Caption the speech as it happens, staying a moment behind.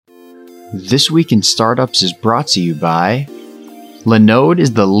This Week in Startups is brought to you by Linode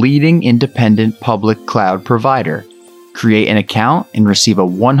is the leading independent public cloud provider. Create an account and receive a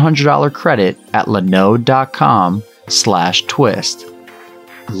 $100 credit at linode.com/twist.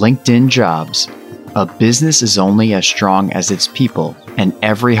 LinkedIn Jobs. A business is only as strong as its people, and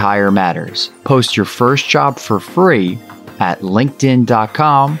every hire matters. Post your first job for free at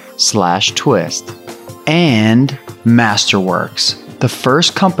linkedin.com/twist. And Masterworks, the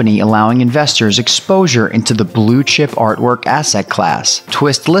first company allowing investors exposure into the blue chip artwork asset class.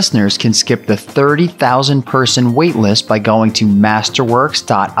 Twist listeners can skip the 30,000 person waitlist by going to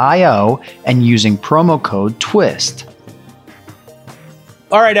masterworks.io and using promo code TWIST.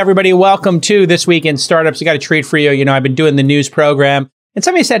 All right, everybody, welcome to This Week in Startups. I got a treat for you. You know, I've been doing the news program, and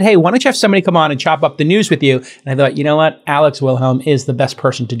somebody said, hey, why don't you have somebody come on and chop up the news with you? And I thought, you know what? Alex Wilhelm is the best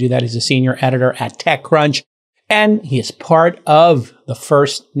person to do that. He's a senior editor at TechCrunch. And he is part of the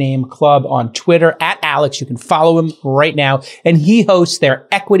First Name Club on Twitter at Alex. You can follow him right now. And he hosts their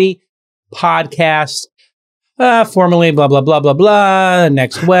equity podcast, formerly blah, blah, blah, blah, blah,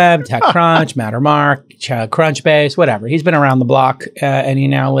 Next Web, TechCrunch, Mattermark, Crunchbase, whatever. He's been around the block and he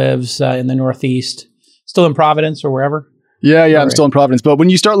now lives in the Northeast, still in Providence or wherever. Yeah, I'm still in Providence. But when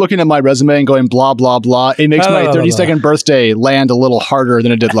you start looking at my resume and going blah, blah, blah, it makes my 32nd birthday land a little harder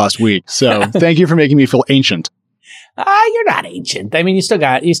than it did last week. So thank you for making me feel ancient. You're not ancient. I mean, you still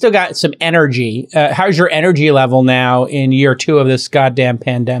got some energy. How's your energy level now in year 2 of this goddamn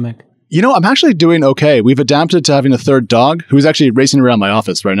pandemic? You know, I'm actually doing okay. We've adapted to having a third dog who's actually racing around my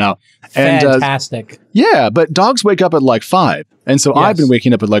office right now. And, fantastic. Yeah, but dogs wake up at like 5. And so I've been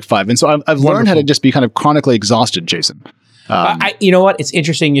waking up at like 5. And so I've learned how to just be kind of chronically exhausted, Jason. You know what? It's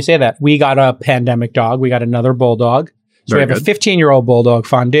interesting you say that. We got a pandemic dog. We got another bulldog. So we have a 15-year-old bulldog,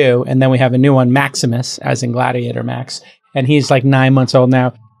 Fondue, and then we have a new one, Maximus, as in Gladiator Max. And he's like 9 months old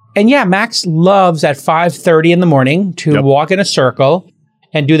now. And yeah, Max loves at 5:30 in the morning to walk in a circle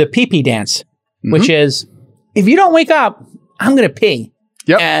and do the pee-pee dance, which is, if you don't wake up, I'm going to pee.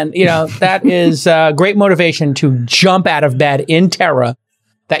 Yep. And, you know, that is great motivation to jump out of bed in terror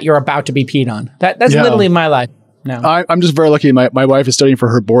that you're about to be peed on. That's literally my life. No. I'm just very lucky. My wife is studying for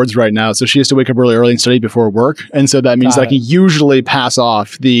her boards right now, so she has to wake up really early and study before work. And so that means I can usually pass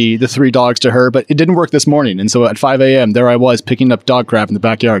off the 3 dogs to her, but it didn't work this morning. And so at 5 a.m., there I was picking up dog crap in the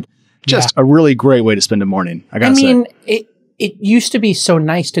backyard. Just a really great way to spend a morning, I gotta say. It used to be so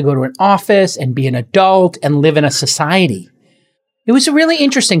nice to go to an office and be an adult and live in a society. It was a really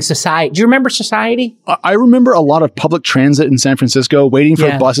interesting society. Do you remember society? I remember a lot of public transit in San Francisco, waiting for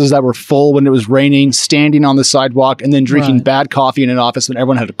buses that were full when it was raining, standing on the sidewalk, and then drinking bad coffee in an office when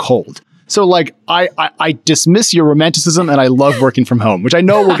everyone had a cold. So, like, I dismiss your romanticism, and I love working from home, which I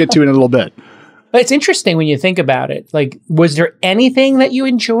know we'll get to in a little bit. But it's interesting when you think about it. Like, was there anything that you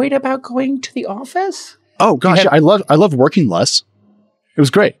enjoyed about going to the office? Oh, gosh, I love working less. It was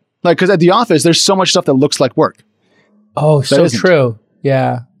great. Like, because at the office, there's so much stuff that looks like work. Oh, so true.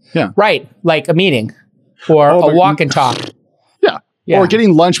 Yeah. Right. Like a meeting or a walk and talk. Yeah. Or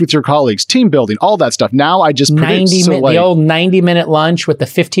getting lunch with your colleagues, team building, all that stuff. Now I just the old 90-minute lunch with the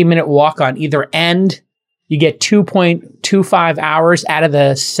 15-minute walk on either end. You get 2.25 hours out of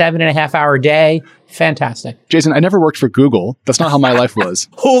the 7.5-hour day. Fantastic. Jason, I never worked for Google. That's not how my life was.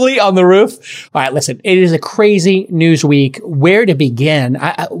 Holy on the roof. All right, listen, it is a crazy news week. Where to begin?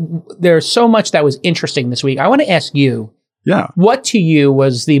 There's so much that was interesting this week. I want to ask you, what to you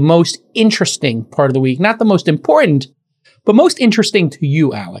was the most interesting part of the week? Not the most important, but most interesting to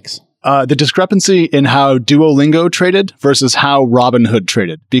you, Alex. The discrepancy in how Duolingo traded versus how Robinhood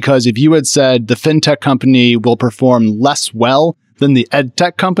traded. Because if you had said the fintech company will perform less well than the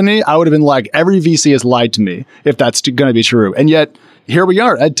edtech company, I would have been like, every VC has lied to me if that's going to be true. And yet, here we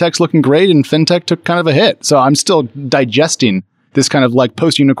are. EdTech's looking great and fintech took kind of a hit. So I'm still digesting this kind of like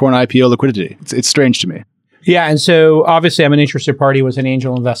post-unicorn IPO liquidity. It's strange to me. Yeah. And so obviously I'm an interested party, was an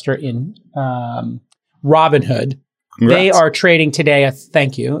angel investor in Robinhood. Congrats. They are trading today at,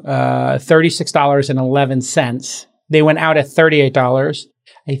 thank you, $36.11. They went out at $38.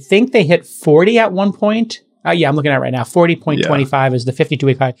 I think they hit 40 at one point. I'm looking at it right now. 40.25 is the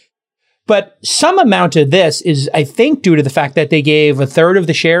 52-week high. But some amount of this is, I think, due to the fact that they gave a third of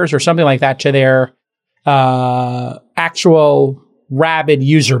the shares or something like that to their actual rabid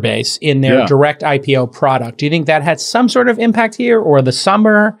user base in their direct IPO product. Do you think that had some sort of impact here, or the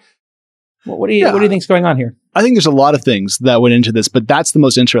summer? What do you think is going on here? I think there's a lot of things that went into this, but that's the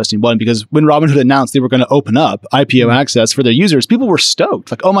most interesting one, because when Robinhood announced they were going to open up IPO access for their users, people were stoked.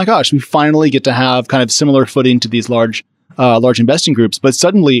 Like, oh my gosh, we finally get to have kind of similar footing to these large investing groups. But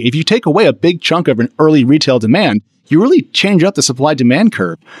suddenly, if you take away a big chunk of an early retail demand, you really change up the supply-demand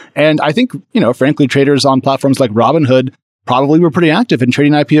curve. And I think, frankly, traders on platforms like Robinhood probably were pretty active in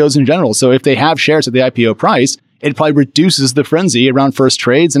trading IPOs in general. So if they have shares at the IPO price, it probably reduces the frenzy around first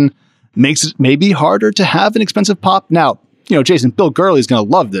trades and makes it maybe harder to have an expensive pop. Now, Jason, Bill Gurley's going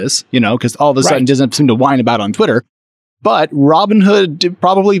to love this, because all of a sudden doesn't seem to whine about on Twitter. But Robinhood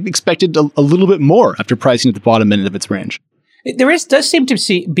probably expected a little bit more after pricing at the bottom end of its range. Does seem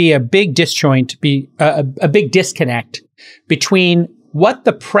to be a big disjoint, a big disconnect between what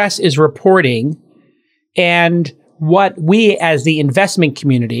the press is reporting and what we as the investment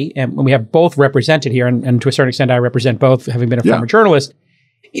community, and we have both represented here, and to a certain extent I represent both, having been a former journalist,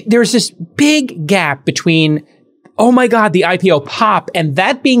 there's this big gap between, oh my God, the IPO pop, and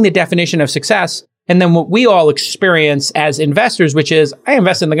that being the definition of success, and then what we all experience as investors, which is, I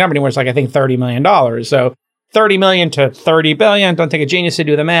invest in the company where it's like, I think $30 million. So 30 million to 30 billion. Don't take a genius to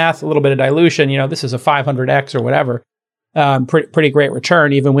do the math. A little bit of dilution. This is a 500x or whatever. Pretty great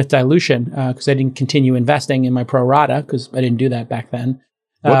return, even with dilution, because I didn't continue investing in my pro rata because I didn't do that back then.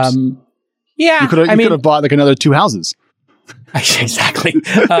 You could have bought like another 2 houses. Exactly.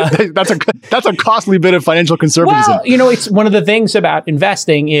 That's a costly bit of financial conservatism. Well, it's one of the things about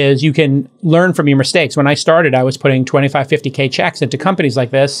investing is you can learn from your mistakes. When I started, I was putting 25, 50K checks into companies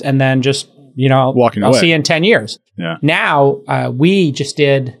like this and then just, walking away. I'll see you in 10 years. Yeah. Now, we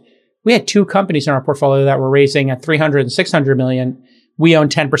had 2 companies in our portfolio that were raising at 300 and 600 million. We own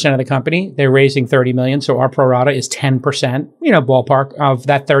 10% of the company. They're raising 30 million. So our pro rata is 10%, ballpark of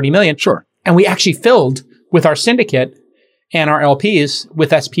that 30 million. Sure. And we actually filled with our syndicate and our LPs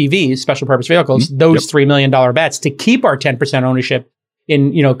with SPVs, special purpose vehicles, those $3 million bets to keep our 10% ownership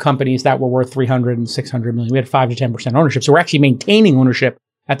in, companies that were worth 300 and 600 million. We had 5 to 10% ownership. So we're actually maintaining ownership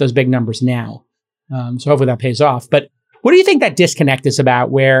at those big numbers now. So hopefully that pays off. But what do you think that disconnect is about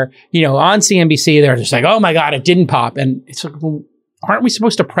where, on CNBC, they're just like, oh my God, it didn't pop. And it's like, well, aren't we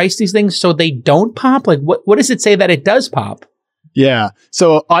supposed to price these things so they don't pop? Like, what does it say that it does pop? Yeah.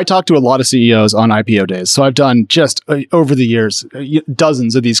 So I talk to a lot of CEOs on IPO days. So I've done just over the years,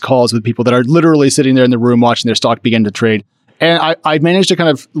 dozens of these calls with people that are literally sitting there in the room watching their stock begin to trade. And I managed to kind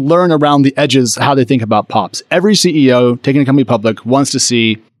of learn around the edges how they think about pops. Every CEO taking a company public wants to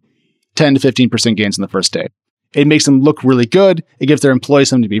see 10 to 15% gains in the first day. It makes them look really good. It gives their employees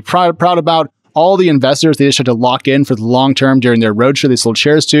something to be proud about. All the investors, they just had to lock in for the long term during their roadshow they sold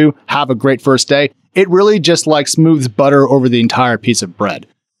shares to, have a great first day. It really just like smooths butter over the entire piece of bread.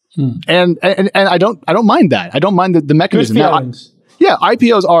 And I don't mind that. I don't mind the mechanism. Now,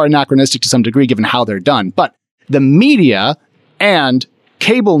 IPOs are anachronistic to some degree given how they're done. But the media and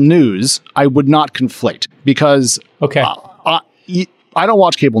cable news, I would not conflate because I don't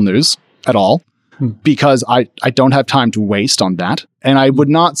watch cable news at all because I don't have time to waste on that. And I would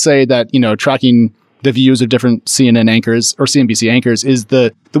not say that, tracking the views of different CNN anchors or CNBC anchors is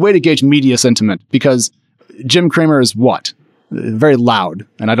the way to gauge media sentiment, because Jim Cramer is what? Very loud.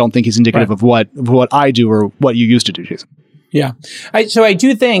 And I don't think he's indicative of what I do or what you used to do, Jason. Yeah. So I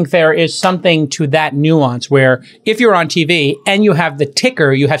do think there is something to that nuance where if you're on TV and you have the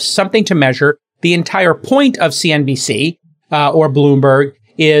ticker, you have something to measure. The entire point of CNBC or Bloomberg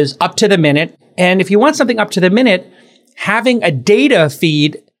is up to the minute. And if you want something up to the minute, having a data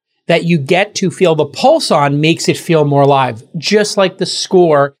feed that you get to feel the pulse on makes it feel more live, just like the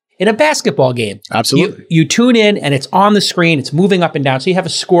score in a basketball game. Absolutely. You tune in and it's on the screen, it's moving up and down. So you have a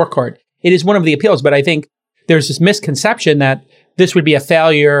scorecard. It is one of the appeals, but I think there's this misconception that this would be a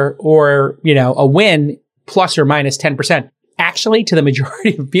failure or, a win plus or minus 10%. Actually, to the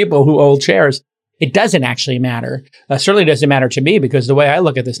majority of people who hold shares, it doesn't actually matter. Certainly doesn't matter to me because the way I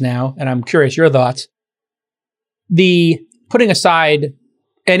look at this now, and I'm curious your thoughts, the putting aside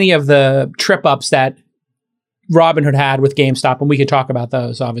any of the trip ups that Robinhood had with GameStop, and we could talk about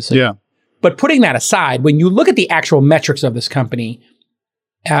those, obviously. Yeah. But putting that aside, when you look at the actual metrics of this company,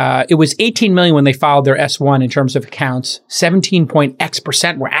 it was 18 million when they filed their S1 in terms of accounts.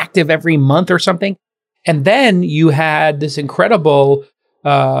 17.x% were active every month or something. And then you had this incredible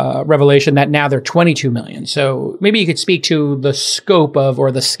revelation that now they're 22 million. So maybe you could speak to the scope of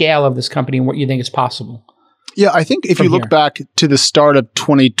or the scale of this company and what you think is possible. Yeah, I think if you look back to the start of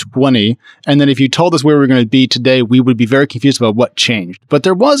 2020, and then if you told us where we were going to be today, we would be very confused about what changed. But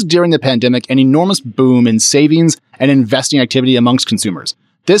there was, during the pandemic, an enormous boom in savings and investing activity amongst consumers.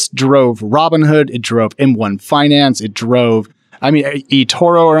 This drove Robinhood, it drove M1 Finance, it drove,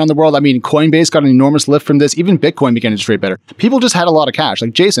 eToro around the world. Coinbase got an enormous lift from this. Even Bitcoin began to trade better. People just had a lot of cash.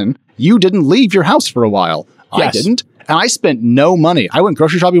 Like, Jason, you didn't leave your house for a while. Yes. I didn't. And I spent no money. I went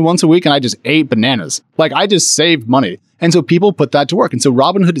grocery shopping once a week and I just ate bananas. Like, I just saved money. And so people put that to work. And so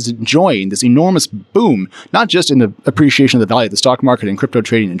Robinhood is enjoying this enormous boom, not just in the appreciation of the value of the stock market and crypto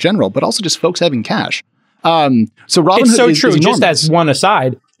trading in general, but also just folks having cash. So Robinhood it's so is true. enormous. Just as one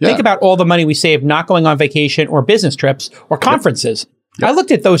aside, think about all the money we save not going on vacation or business trips or conferences. Yep. I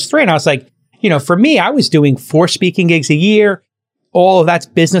looked at those three and I was like, for me, I was doing 4 speaking gigs a year. All of that's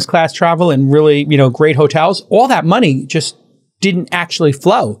business class travel and really, great hotels. All that money just didn't actually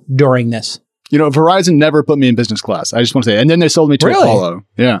flow during this. Verizon never put me in business class. I just want to say, and then they sold me to Apollo.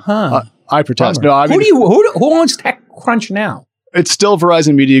 Yeah. Huh. I protest. Bummer. No, I mean, who owns TechCrunch now? It's still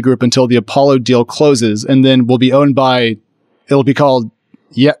Verizon Media Group until the Apollo deal closes, and then will be owned by, it'll be called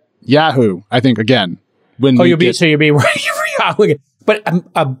Yahoo, I think, again. You'll be Yahoo. But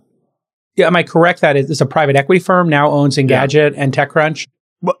am I correct that it's a private equity firm now owns Engadget and TechCrunch?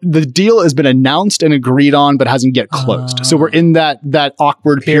 Well, the deal has been announced and agreed on, but hasn't yet closed. So we're in that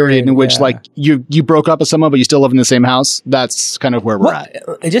awkward period in which you broke up with someone, but you still live in the same house. That's kind of where we're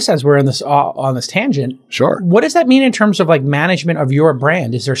at. Just as we're on this tangent, sure. What does that mean in terms of management of your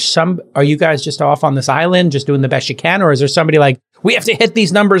brand? Are you guys just off on this island, just doing the best you can, or is there somebody we have to hit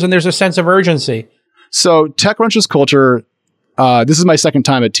these numbers and there's a sense of urgency? So TechCrunch's culture. This is my second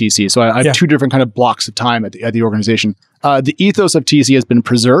time at TC, so I have 2 different kind of blocks of time at the organization. The ethos of TC has been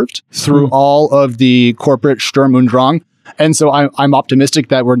preserved through all of the corporate Sturm und Drang, and so I'm optimistic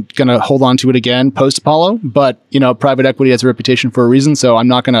that we're going to hold on to it again post Apollo. But private equity has a reputation for a reason, so I'm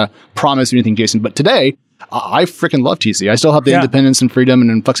not going to promise anything, Jason. But today, I freaking love TC. I still have the independence and freedom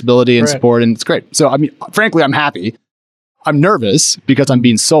and flexibility and support, and it's great. So frankly, I'm happy. I'm nervous because I'm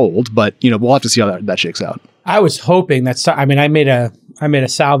being sold, but we'll have to see how that shakes out. I was hoping that. I made a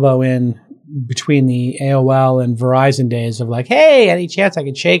salvo in between the AOL and Verizon days of hey, any chance I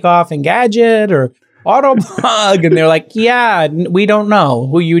could shake off Engadget or Autoblog? And they're like, yeah, we don't know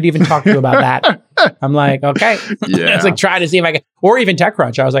who you would even talk to about that. I'm like, okay. Yeah. It's try to see if I can, or even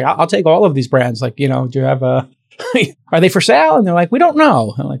TechCrunch. I was like, I'll take all of these brands. Do you have are they for sale? And they're like, we don't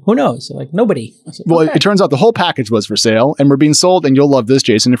know. I'm like, who knows? They're like, nobody. Said, well, it turns out the whole package was for sale and we're being sold, and you'll love this,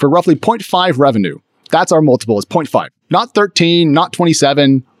 Jason, for roughly 0.5 revenue. That's our multiple, is 0.5. Not 13, not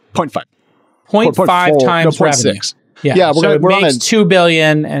 27, 0.5. 0.5 times revenue. 0.6. Yeah, we're makes $2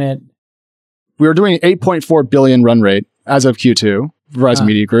 billion, and we were doing 8.4 billion run rate as of Q2, Verizon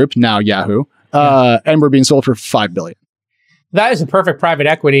Media Group, now Yahoo, and we're being sold for $5 billion. That is a perfect private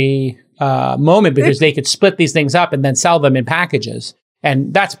equity moment because they could split these things up and then sell them in packages.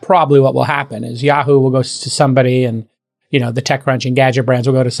 And that's probably what will happen is Yahoo will go to somebody and, the TechCrunch and Engadget brands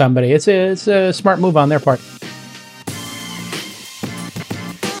will go to somebody. It's a smart move on their part.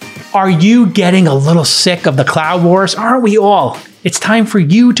 Are you getting a little sick of the cloud wars? Aren't we all? It's time for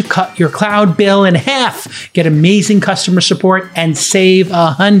you to cut your cloud bill in half. Get amazing customer support and save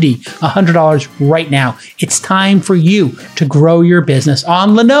 $100 right now. It's time for you to grow your business on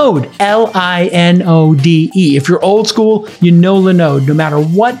Linode, Linode. If you're old school, you know Linode. No matter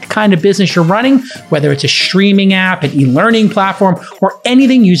what kind of business you're running, whether it's a streaming app, an e-learning platform, or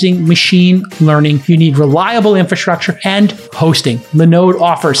anything using machine learning, you need reliable infrastructure and hosting. Linode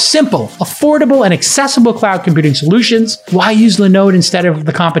offers simple, affordable, and accessible cloud computing solutions. Why use Linode instead of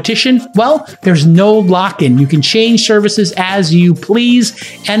the competition? Well, there's no lock-in. You can change services as you please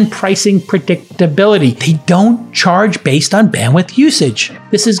and pricing predictability. They don't charge based on bandwidth usage.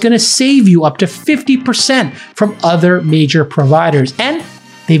 This is going to save you up to 50% from other major providers. And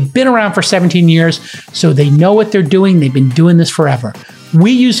they've been around for 17 years, so they know what they're doing. They've been doing this forever.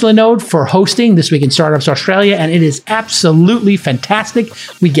 We use Linode for hosting This Week in Startups Australia, and it is absolutely fantastic.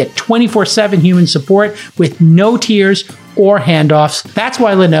 We get 24/7 human support with no tiers or handoffs. That's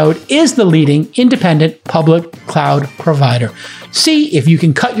why Linode is the leading independent public cloud provider. See if you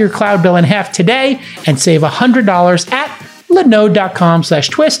can cut your cloud bill in half today and save $100 at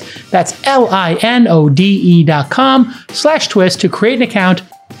linode.com/twist. That's linode.com/twist to create an account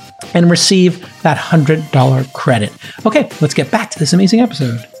and receive that $100 credit. Okay, let's get back to this amazing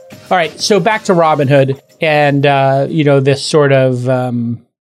episode. All right, so back to Robinhood and, this sort of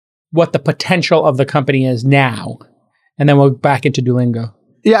what the potential of the company is now. And then we'll back into Duolingo.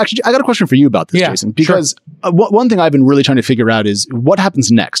 Yeah, actually, I got a question for you about this, Jason, because one thing I've been really trying to figure out is what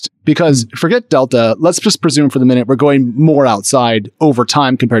happens next? Because forget Delta, let's just presume for the minute we're going more outside over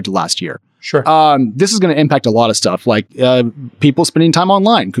time compared to last year. Sure. This is going to impact a lot of stuff, like people spending time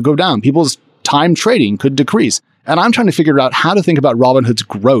online could go down. People's time trading could decrease. And I'm trying to figure out how to think about Robinhood's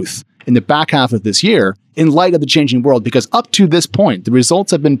growth in the back half of this year in light of the changing world, because up to this point, the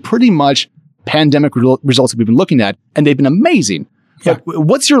results have been pretty much pandemic results that we've been looking at, and they've been amazing. Yeah. But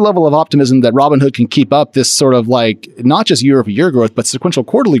what's your level of optimism that Robinhood can keep up this sort of not just year-over-year growth, but sequential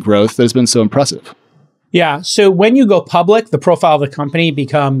quarterly growth that has been so impressive? Yeah. So when you go public, the profile of the company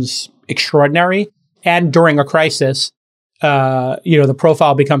becomes extraordinary. And during a crisis, the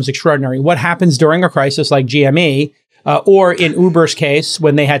profile becomes extraordinary. What happens during a crisis like GME, or in Uber's case,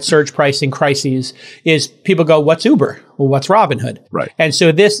 when they had surge pricing crises, is people go, what's Uber? Well, what's Robinhood? Right. And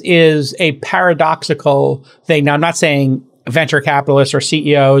so this is a paradoxical thing. Now, I'm not saying venture capitalists or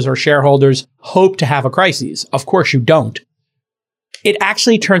CEOs or shareholders hope to have a crisis. Of course you don't. It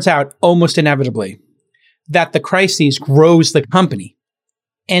actually turns out almost inevitably that the crisis grows the company.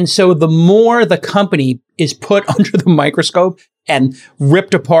 And so the more the company is put under the microscope and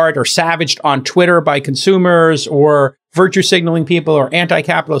ripped apart or savaged on Twitter by consumers or virtue signaling people or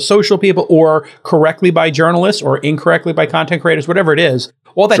anti-capitalist social people or correctly by journalists or incorrectly by content creators, whatever it is,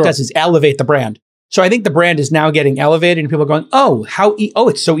 all that does is elevate the brand. So I think the brand is now getting elevated and people are going,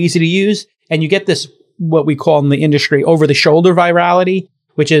 it's so easy to use. And you get this, what we call in the industry, over-the-shoulder virality,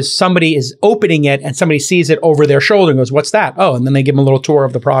 which is somebody is opening it and somebody sees it over their shoulder and goes, what's that? Oh, and then they give them a little tour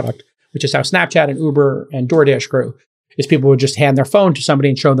of the product, which is how Snapchat and Uber and DoorDash grew, is people would just hand their phone to somebody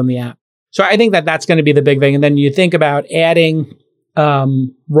and show them the app. So I think that that's going to be the big thing. And then you think about adding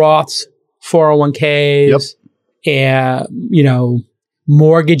Roths, 401ks, and,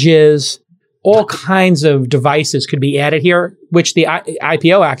 mortgages, all kinds of devices could be added here, which the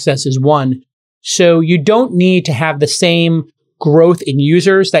IPO access is one. So you don't need to have the same growth in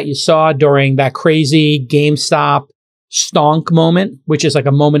users that you saw during that crazy GameStop stonk moment, which is like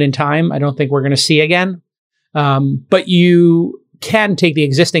a moment in time I don't think we're going to see again. But you can take the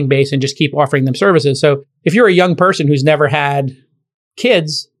existing base and just keep offering them services. So if you're a young person who's never had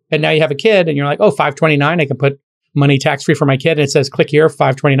kids and now you have a kid and you're like, oh, $529, I can put money tax-free for my kid. And it says, click here,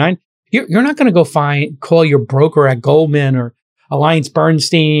 $529. You're not going to go call your broker at Goldman or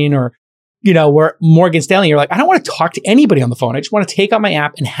AllianceBernstein or where Morgan Stanley, you're like, I don't want to talk to anybody on the phone. I just want to take out my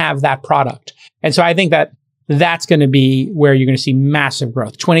app and have that product. And so I think that that's going to be where you're going to see massive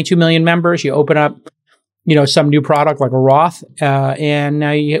growth. 22 million members, you open up, some new product like a Roth, and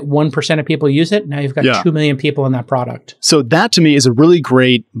now you get 1% of people use it. Now you've got 2 million people in that product. So that to me is a really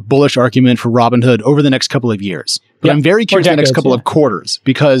great bullish argument for Robinhood over the next couple of years. But I'm very curious the next couple of quarters,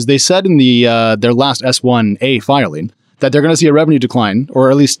 because they said in their last S1A filing that they're going to see a revenue decline, or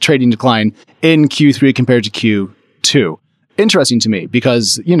at least trading decline, in Q3 compared to Q2. Interesting to me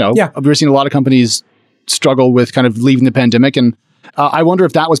because, we're seeing a lot of companies struggle with kind of leaving the pandemic. And I wonder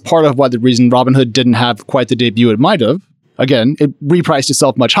if that was part of the reason Robinhood didn't have quite the debut it might have. Again, it repriced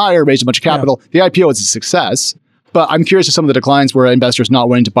itself much higher, raised a bunch of capital. Yeah. The IPO was a success. But I'm curious if some of the declines were investors not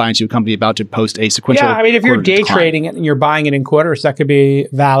wanting to buy into a company about to post a sequential. Yeah, I mean, if you're day trading it and you're buying it in quarters, that could be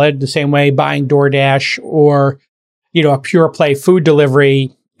valid. The same way buying DoorDash or a pure play food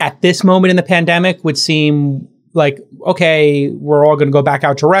delivery at this moment in the pandemic would seem like, okay, we're all going to go back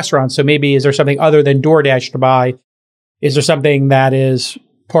out to restaurants. So maybe is there something other than DoorDash to buy? Is there something that is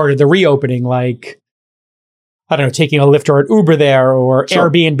part of the reopening, like, I don't know, taking a Lyft or an Uber there, or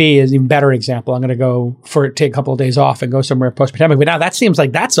Airbnb is an even better example. I'm going to go take a couple of days off and go somewhere post-pandemic. But now that seems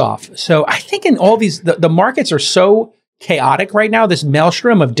like that's off. So I think in all these, the markets are so chaotic right now, this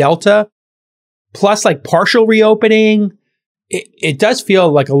maelstrom of Delta, plus like partial reopening, it does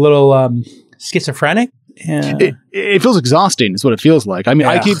feel like a little schizophrenic. Yeah. It feels exhausting is what it feels like. I mean,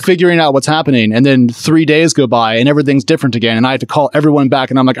 I keep figuring out what's happening and then 3 days go by and everything's different again. And I have to call everyone back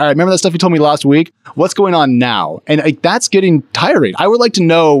and I'm like, all right, remember that stuff you told me last week? What's going on now? And that's getting tiring. I would like to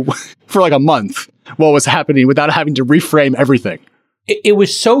know for like a month what was happening without having to reframe everything. It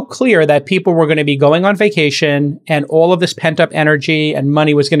was so clear that people were going to be going on vacation and all of this pent up energy and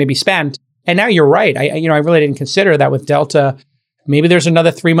money was going to be spent. And now you're right. I really didn't consider that with Delta. Maybe there's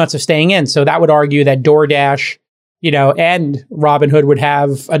another 3 months of staying in. So that would argue that DoorDash, and Robinhood would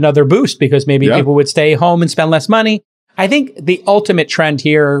have another boost because maybe people would stay home and spend less money. I think the ultimate trend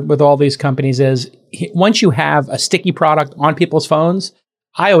here with all these companies is once you have a sticky product on people's phones,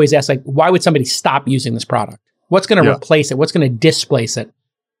 I always ask, like, why would somebody stop using this product? What's going to replace it? What's going to displace it?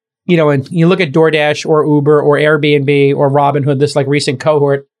 And you look at DoorDash or Uber or Airbnb or Robinhood, this like recent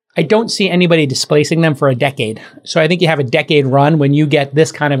cohort, I don't see anybody displacing them for a decade. So I think you have a decade run when you get this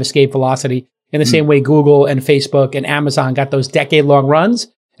kind of escape velocity in the same way Google and Facebook and Amazon got those decade-long runs.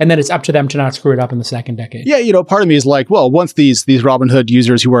 And then it's up to them to not screw it up in the second decade. Yeah, part of me is like, well, once these Robinhood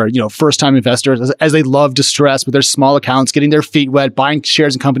users who are, first-time investors, as they love distress with their small accounts, getting their feet wet, buying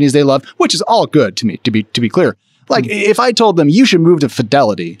shares in companies they love, which is all good to me, to be clear. Like, if I told them you should move to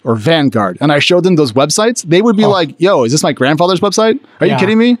Fidelity or Vanguard and I showed them those websites, they would be like, yo, is this my grandfather's website? Are you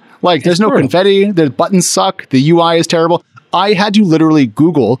kidding me? Like, there's no confetti. The buttons suck. The UI is terrible. I had to literally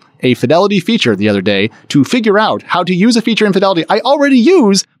Google a Fidelity feature the other day to figure out how to use a feature in Fidelity I already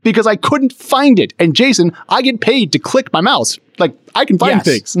use because I couldn't find it. And Jason, I get paid to click my mouse. Like, I can find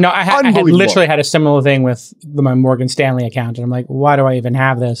things. No, I had literally had a similar thing with my Morgan Stanley account. And I'm like, why do I even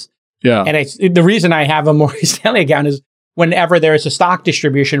have this? Yeah. And the reason I have a Morgan Stanley account is whenever there's a stock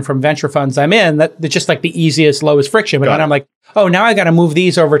distribution from venture funds I'm in, that's just like the easiest, lowest friction. But then I'm like, oh, now I got to move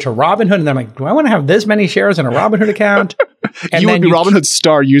these over to Robinhood. And I'm like, do I want to have this many shares in a Robinhood account? And you would be Robinhood's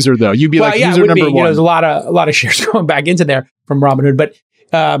star user, though. You'd be user number one. There's a lot of shares going back into there from Robinhood. But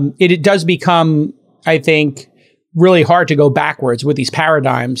it does become, I think, really hard to go backwards with these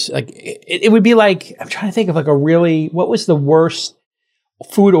paradigms. Like it would be like, I'm trying to think of like what was the worst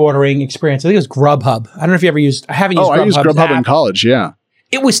food ordering experience? I think it was Grubhub. I don't know if you ever used, I haven't used Grubhub. I used Grubhub in college, yeah.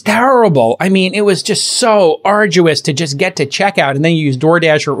 It was terrible. I mean, it was just so arduous to just get to checkout. And then you use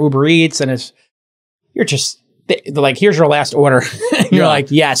DoorDash or Uber Eats and they're like, here's your last order. You're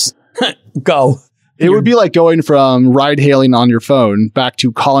like, yes, go. It would be like going from ride hailing on your phone back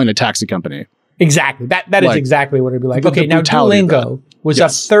to calling a taxi company. Exactly. That is exactly what it'd be like. Okay, now Duolingo was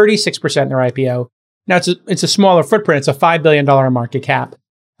up 36% in their IPO. Now it's a smaller footprint. It's a $5 billion market cap.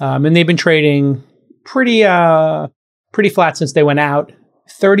 And they've been trading pretty flat since they went out.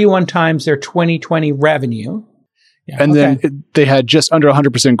 31 times their 2020 revenue. Yeah, and then they had just under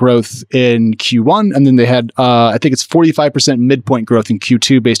 100% growth in Q1. And then they had, I think it's 45% midpoint growth in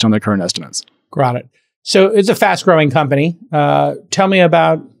Q2 based on their current estimates. Got it. So it's a fast growing company. Tell me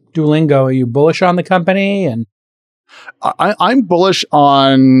about Duolingo. Are you bullish on the company? And I'm bullish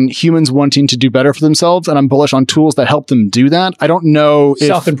on humans wanting to do better for themselves, and I'm bullish on tools that help them do that. I don't know if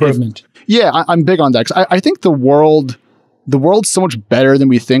self-improvement. I'm big on that because I think the world's so much better than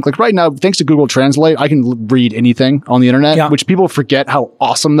we think. Like right now, thanks to Google Translate, I can read anything on the internet, which people forget how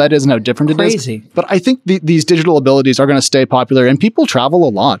awesome that is and how different it is. But I think these digital abilities are going to stay popular, and people travel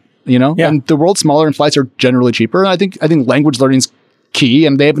a lot, and the world's smaller and flights are generally cheaper. And I think language learning is key,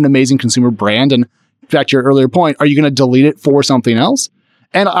 and they have an amazing consumer brand. And back to your earlier point, are you going to delete it for something else?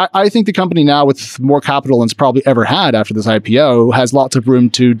 And I think the company now, with more capital than it's probably ever had after this IPO, has lots of room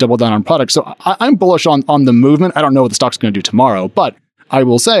to double down on products. So I'm bullish on the movement. I don't know what the stock's going to do tomorrow, but I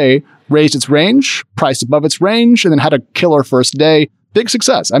will say raised its range, priced above its range, and then had a killer first day. Big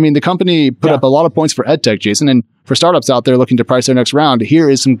success. I mean, the company put up a lot of points for EdTech, Jason, and for startups out there looking to price their next round, here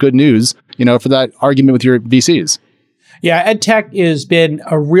is some good news, for that argument with your VCs. Yeah, EdTech has been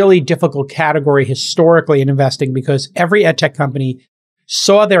a really difficult category historically in investing because every EdTech company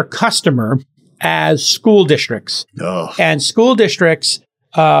saw their customer as school districts. Oh. And school districts,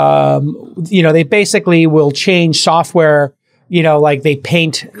 they basically will change software, like they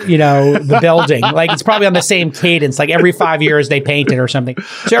paint, the building. Like it's probably on the same cadence. Like every 5 years they paint it or something.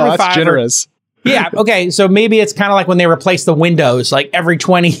 So every that's generous. Yeah. Okay. So maybe it's kind of like when they replace the windows, like every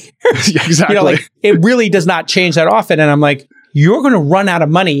 20 years. Exactly. It really does not change that often. And I'm like, you're going to run out of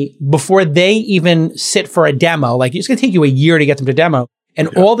money before they even sit for a demo. Like it's going to take you a year to get them to demo. And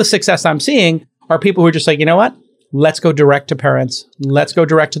all the success I'm seeing are people who are just like, you know what? Let's go direct to parents. Let's go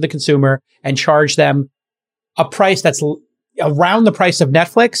direct to the consumer and charge them a price that's around the price of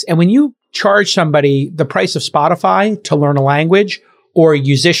Netflix. And when you charge somebody the price of Spotify to learn a language, or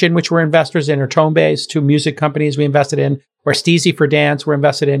Musician, which we're investors in, or Tonebase, two music companies we invested in, or Steezy for dance, we're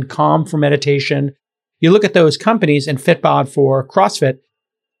invested in, Calm for meditation. You look at those companies and Fitbod for CrossFit,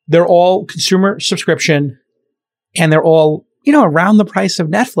 they're all consumer subscription and they're all, around the price of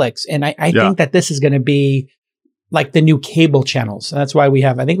Netflix. And I think that this is going to be like the new cable channels. And that's why we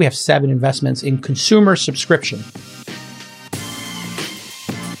have 7 investments in consumer subscription.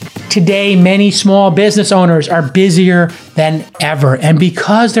 Today, many small business owners are busier than ever. And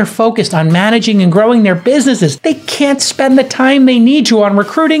because they're focused on managing and growing their businesses, they can't spend the time they need to on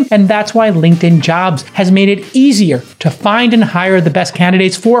recruiting. And that's why LinkedIn Jobs has made it easier to find and hire the best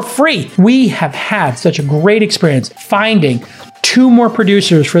candidates for free. We have had such a great experience finding 2 more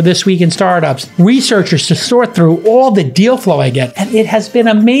producers for This Week in Startups, researchers to sort through all the deal flow I get. And it has been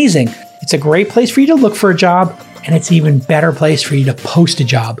amazing. It's a great place for you to look for a job. And it's an even better place for you to post a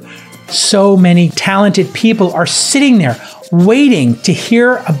job. So many talented people are sitting there waiting to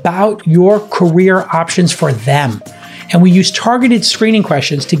hear about your career options for them. And we use targeted screening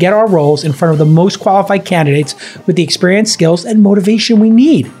questions to get our roles in front of the most qualified candidates with the experience, skills, and motivation we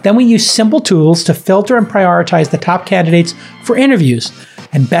need. Then we use simple tools to filter and prioritize the top candidates for interviews.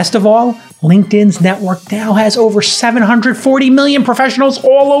 And best of all, LinkedIn's network now has over 740 million professionals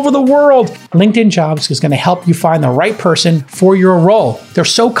all over the world. LinkedIn Jobs is going to help you find the right person for your role. They're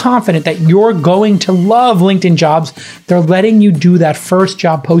so confident that you're going to love LinkedIn Jobs, they're letting you do that first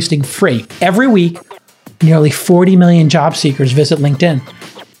job posting free. Every week, Nearly 40 million job seekers visit LinkedIn.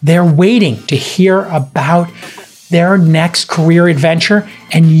 They're waiting to hear about their next career adventure,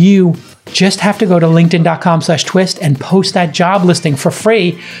 and you just have to go to linkedin.com/twist and post that job listing for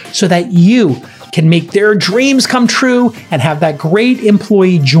free so that you can make their dreams come true and have that great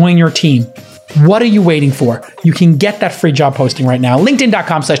employee join your team. What are you waiting for? You can get that free job posting right now.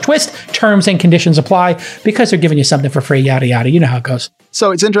 LinkedIn.com/twist. Terms and conditions apply because they're giving you something for free, yada, yada. You know how it goes.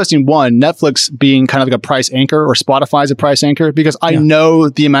 So it's interesting, one, Netflix being kind of like a price anchor, or Spotify's a price anchor, because I know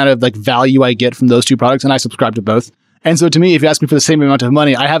the amount of like value I get from those two products, and I subscribe to both. And so to me, if you ask me for the same amount of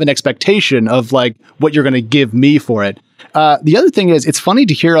money, I have an expectation of like what you're going to give me for it. The other thing is, it's funny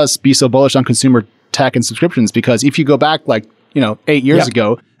to hear us be so bullish on consumer tech and subscriptions, because if you go back 8 years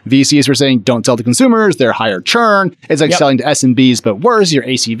ago, VCs were saying, don't sell to consumers, they're higher churn. It's like selling to SMBs, but worse, your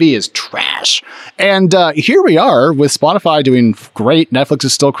ACV is trash. And here we are with Spotify doing great. Netflix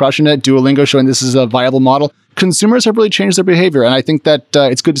is still crushing it. Duolingo showing this is a viable model. Consumers have really changed their behavior. And I think that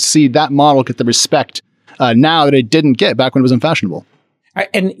it's good to see that model get the respect now that it didn't get back when it was unfashionable.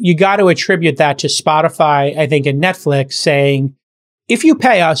 And you got to attribute that to Spotify, I think, and Netflix saying, if you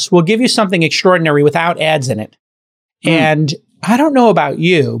pay us, we'll give you something extraordinary without ads in it. And I don't know about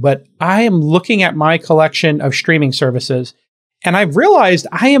you, but I am looking at my collection of streaming services, and I've realized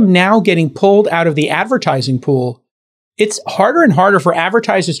I am now getting pulled out of the advertising pool. It's harder and harder for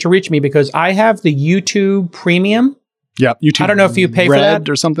advertisers to reach me because I have the YouTube Premium. Yeah, YouTube. I don't know if you pay for that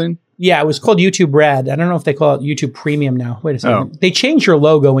or something. Yeah, it was called YouTube Red. I don't know if they call it YouTube Premium now. Wait a second. Oh. They changed your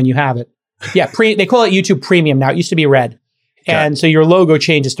logo when you have it. Yeah, they call it YouTube Premium now. It used to be Red. And so your logo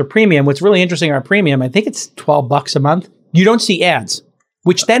changes to Premium. What's really interesting about Premium, I think it's $12 a month. You don't see ads,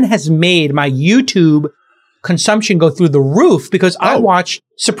 which then has made my YouTube consumption go through the roof because I watch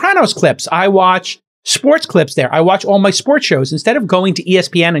Sopranos clips. I watch sports clips there. I watch all my sports shows. Instead of going to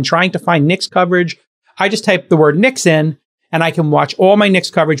ESPN and trying to find Knicks coverage, I just type the word Knicks in and I can watch all my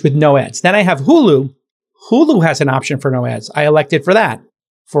Knicks coverage with no ads. Then I have Hulu. Hulu has an option for no ads. I elected for that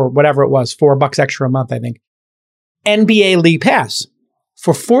for whatever it was, $4 extra a month, I think. NBA League Pass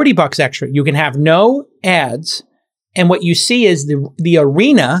for $40 extra. You can have no ads. And what you see is the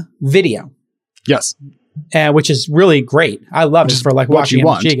arena video. Yes. Which is really great. I love it for like watching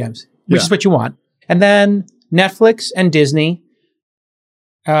MSG games, which is what you want. And then Netflix and Disney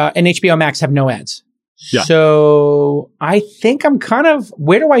and HBO Max have no ads. Yeah. So I think I'm kind of,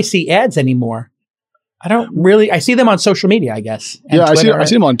 where do I see ads anymore? I see them on social media, I guess. Yeah, Twitter, I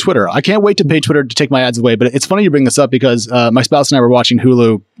see them on Twitter. I can't wait to pay Twitter to take my ads away. But it's funny you bring this up because my spouse and I were watching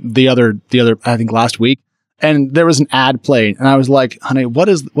Hulu the other, I think last week. And there was an ad playing, and I was like, honey, what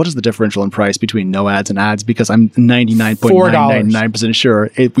is the differential in price between no ads and ads? Because I'm 99.999%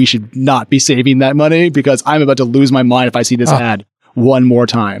 sure we should not be saving that money because I'm about to lose my mind if I see this ad one more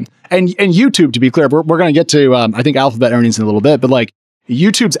time. And YouTube, to be clear, we're going to get to, I think, Alphabet earnings in a little bit, but like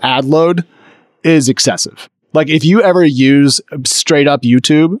YouTube's ad load is excessive. Like if you ever use straight up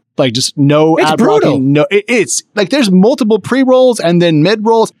YouTube, like just no ad blocking, it's like there's multiple pre-rolls and then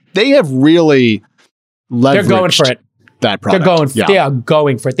mid-rolls. They have really... They're going for it. That product. They are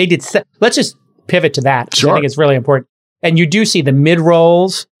going for it. They did. Let's just pivot to that. Sure. I think it's really important. And you do see the mid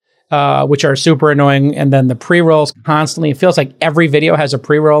rolls, which are super annoying, and then the pre rolls constantly. It feels like every video has a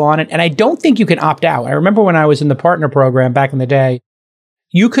pre roll on it, and I don't think you can opt out. I remember when I was in the partner program back in the day,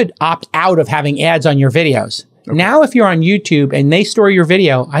 you could opt out of having ads on your videos. Okay. Now, if you're on YouTube and they store your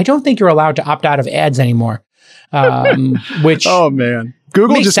video, I don't think you're allowed to opt out of ads anymore. Which oh man.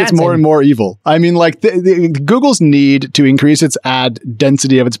 Google just gets more and more evil. I mean, like Google's need to increase its ad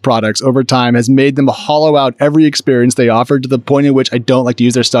density of its products over time has made them hollow out every experience they offer to the point in which I don't like to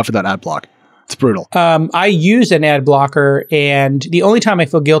use their stuff without ad block. It's brutal. I use an ad blocker, and the only time I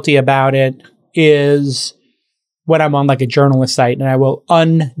feel guilty about it is when I'm on like a journalist site, and I will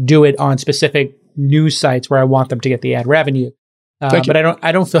undo it on specific news sites where I want them to get the ad revenue. But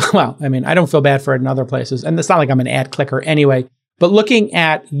I don't feel I don't feel bad for it in other places, and it's not like I'm an ad clicker anyway. But looking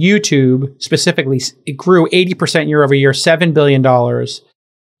at YouTube specifically, it grew 80% year over year, $7 billion.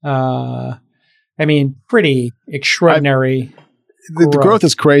 Pretty extraordinary. The growth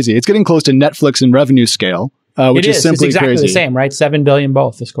is crazy. It's getting close to Netflix in revenue scale, which is simply it's exactly crazy. The same, right? $7 billion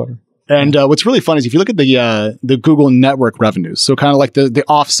both this quarter. And what's really fun is if you look at the Google network revenues, so kind of like the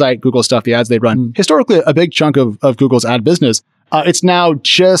off-site Google stuff, the ads they run, historically a big chunk of Google's ad business, it's now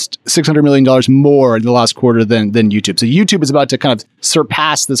just $600 million more in the last quarter than YouTube. So YouTube is about to kind of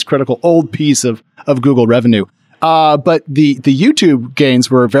surpass this critical old piece of Google revenue. But the YouTube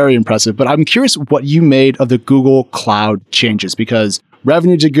gains were very impressive. But I'm curious what you made of the Google Cloud changes, because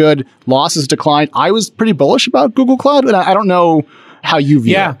revenue did good, losses declined. I was pretty bullish about Google Cloud, and I don't know how you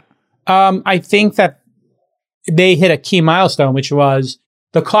view it. I think that they hit a key milestone, which was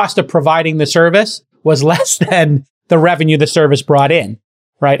the cost of providing the service was less than the revenue the service brought in,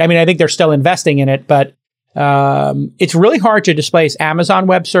 right? I mean, I think they're still investing in it, but it's really hard to displace Amazon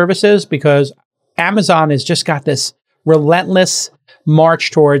Web Services because Amazon has just got this relentless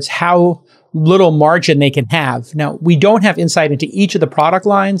march towards how little margin they can have. Now, we don't have insight into each of the product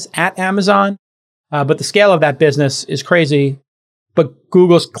lines at Amazon, but the scale of that business is crazy. But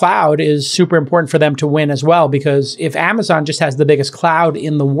Google's cloud is super important for them to win as well, because if Amazon just has the biggest cloud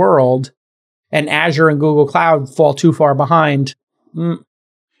in the world and Azure and Google Cloud fall too far behind, you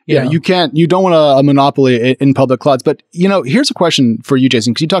don't want a monopoly in public clouds. But, here's a question for you,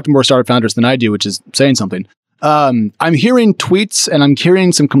 Jason, because you talk to more startup founders than I do, which is saying something. I'm hearing tweets and I'm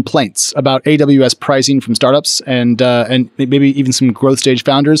hearing some complaints about AWS pricing from startups and maybe even some growth stage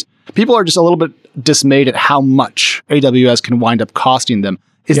founders. People are just a little bit dismayed at how much AWS can wind up costing them.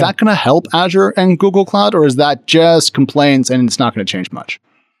 Is that going to help Azure and Google Cloud, or is that just complaints and it's not going to change much?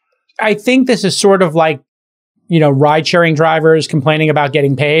 I think this is sort of like, ride sharing drivers complaining about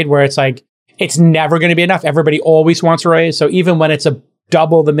getting paid, where it's like, it's never going to be enough. Everybody always wants a raise. So even when it's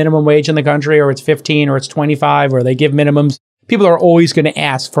double the minimum wage in the country, or it's 15 or it's 25, or they give minimums, people are always going to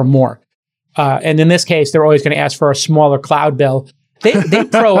ask for more. And in this case, they're always going to ask for a smaller cloud bill. They're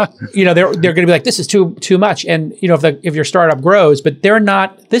going to be like, this is too much. And, if your startup grows, but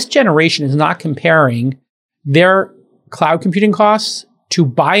this generation is not comparing their cloud computing costs to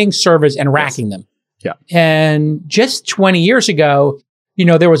buying servers and racking them. Yeah. And just 20 years ago,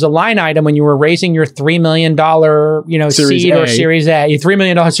 there was a line item when you were raising your $3 million, seed or Series A, your $3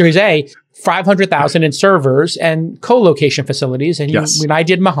 million Series A, $500,000 in servers and co-location facilities. And when I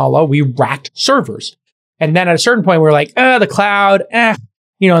did Mahalo, we racked servers. And then at a certain point, we were like, the cloud, and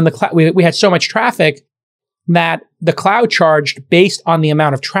the cloud, we had so much traffic that the cloud charged based on the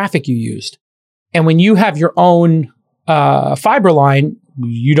amount of traffic you used. And when you have your own fiber line,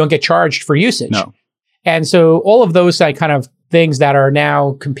 you don't get charged for usage. No. And so all of those kind of things that are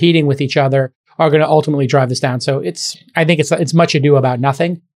now competing with each other are going to ultimately drive this down. So I think it's much ado about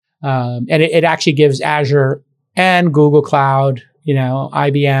nothing. And it actually gives Azure and Google Cloud,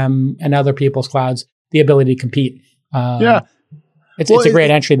 IBM and other people's clouds the ability to compete. It's a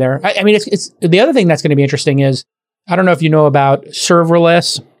great entry there. I mean, it's the other thing that's going to be interesting is, I don't know if you know about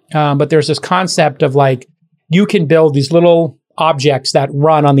serverless, but there's this concept of like, you can build these little objects that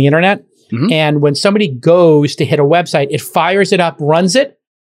run on the internet. Mm-hmm. And when somebody goes to hit a website, it fires it up, runs it,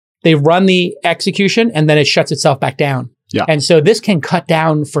 they run the execution, and then it shuts itself back down. Yeah. And so this can cut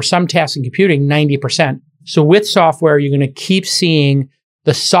down, for some tasks in computing, 90%. So with software, you're going to keep seeing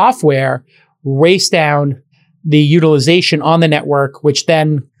the software race down the utilization on the network, which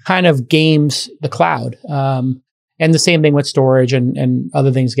then kind of games the cloud. And the same thing with storage and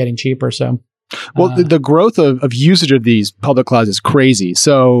other things getting cheaper. So, well, the growth of usage of these public clouds is crazy.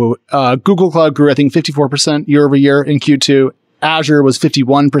 So Google Cloud grew, I think, 54% year over year in Q2. Azure was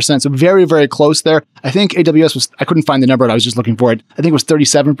 51%, so very, very close there. I think AWS was, I couldn't find the number, I was just looking for it. I think it was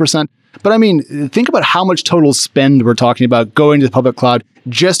 37%. But I mean, think about how much total spend we're talking about going to the public cloud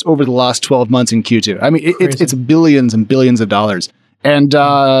just over the last 12 months in Q2. I mean, it's billions and billions of dollars. And,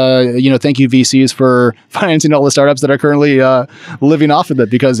 thank you VCs for financing all the startups that are currently living off of it,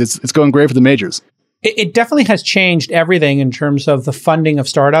 because it's going great for the majors. It definitely has changed everything in terms of the funding of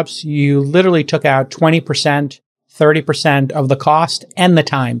startups. You literally took out 20%, 30% of the cost and the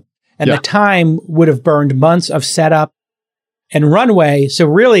time. And the time would have burned months of setup and runway. So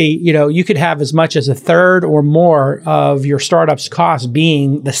really, you could have as much as a third or more of your startup's cost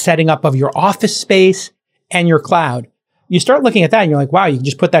being the setting up of your office space and your cloud. You start looking at that and you're like, wow, you can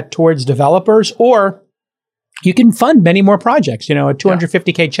just put that towards developers, or you can fund many more projects. A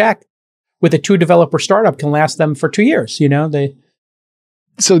 $250K check with a 2-developer startup can last them for 2 years.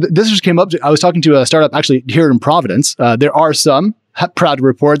 So this just came up. I was talking to a startup actually here in Providence. There are some, proud to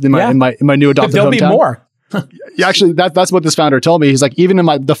report, in my new adopted There'll hometown. There'll be more. Yeah, actually, that's what this founder told me. He's like, even in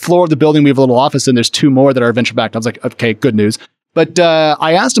the floor of the building, we have a little office, and there's 2 more that are venture backed. I was like, okay, good news. But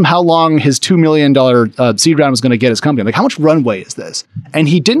I asked him how long his $2 million seed round was going to get his company. I'm like, how much runway is this? And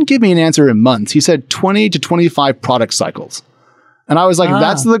he didn't give me an answer in months. He said 20 to 25 product cycles. And I was like,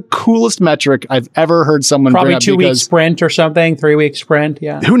 that's the coolest metric I've ever heard someone probably bring up. 2-week sprint or something, 3-week sprint.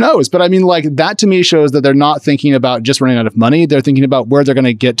 Yeah. Who knows? But I mean, like, that to me shows that they're not thinking about just running out of money. They're thinking about where they're going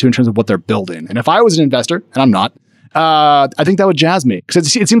to get to in terms of what they're building. And if I was an investor, and I'm not, I think that would jazz me,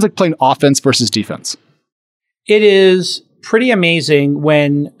 because it seems like playing offense versus defense. It is pretty amazing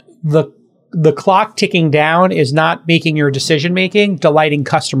when the clock ticking down is not making your decision making, delighting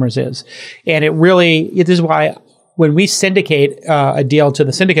customers is. And this is why when we syndicate a deal to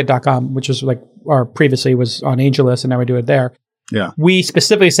the syndicate.com, which is like our previously was on AngelList and now we do it there. Yeah. We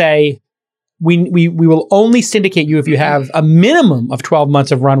specifically say we will only syndicate you if you have a minimum of 12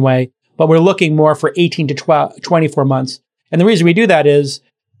 months of runway, but we're looking more for 18 to 24 months. And the reason we do that is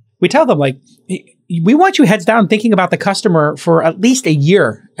we tell them, like, we want you heads down thinking about the customer for at least a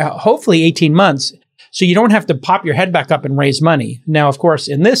year, hopefully 18 months, so you don't have to pop your head back up and raise money. Now, of course,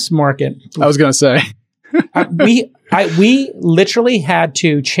 in this market, I was going to say, we literally had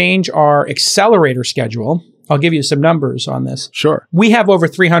to change our accelerator schedule. I'll give you some numbers on this. Sure. We have over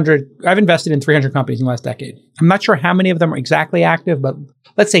 300. I've invested in 300 companies in the last decade. I'm not sure how many of them are exactly active, but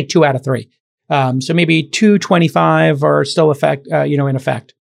let's say 2 out of 3. So maybe 225 are still in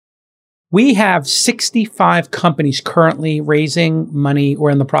effect. We have 65 companies currently raising money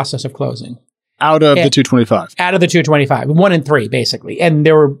or in the process of closing. Out of the 225. Out of the 225. 1 in 3, basically. And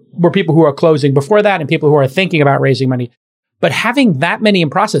there were people who are closing before that and people who are thinking about raising money. But having that many in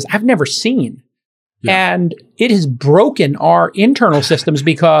process, I've never seen. Yeah. And it has broken our internal systems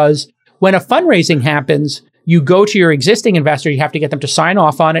because when a fundraising happens, you go to your existing investor, you have to get them to sign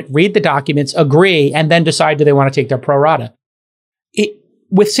off on it, read the documents, agree, and then decide do they want to take their pro rata.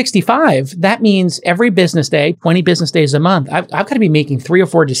 With 65, that means every business day, 20 business days a month, I've got to be making 3 or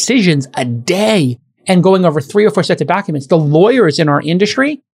 4 decisions a day and going over 3 or 4 sets of documents. The lawyers in our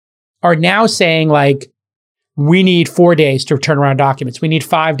industry are now saying, like, we need 4 days to turn around documents. We need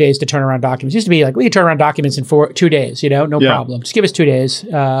 5 days to turn around documents. It used to be like, we could turn around documents in 2 days, no problem. Just give us 2 days,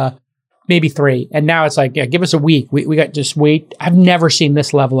 maybe 3. And now it's like, yeah, give us a week. We got just wait. I've never seen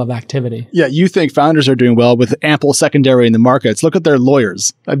this level of activity. Yeah, you think founders are doing well with ample secondary in the markets. Look at their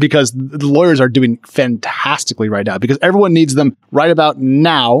lawyers, because the lawyers are doing fantastically right now because everyone needs them right about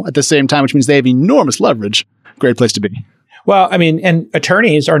now at the same time, which means they have enormous leverage. Great place to be. Well, I mean, and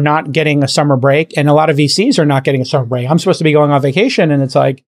attorneys are not getting a summer break, and a lot of VCs are not getting a summer break. I'm supposed to be going on vacation, and it's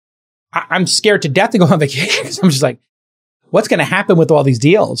like, I'm scared to death to go on vacation because I'm just like, what's going to happen with all these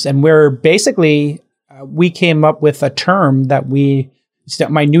deals? And we're basically, we came up with a term that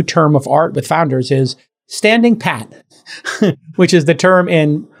my new term of art with founders is standing pat, which is the term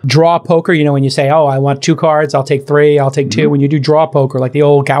in draw poker. When you say, oh, I want 2 cards, I'll take 3, I'll take 2. When you do draw poker, like the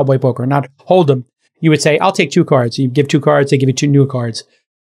old cowboy poker, not hold'em, you would say, I'll take 2 cards. You give 2 cards, they give you 2 new cards.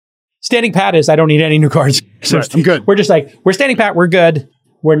 Standing pat is, I don't need any new cards. So right, I'm good. We're just like, we're standing pat, we're good.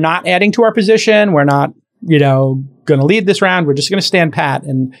 We're not adding to our position. We're not, going to lead this round. We're just going to stand pat.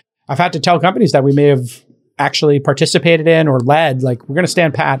 And I've had to tell companies that we may have actually participated in or led, like, we're going to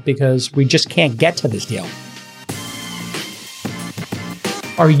stand pat because we just can't get to this deal.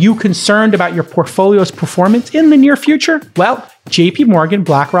 Are you concerned about your portfolio's performance in the near future? Well, JP Morgan,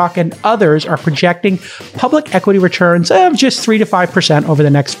 BlackRock, and others are projecting public equity returns of just 3 to 5% over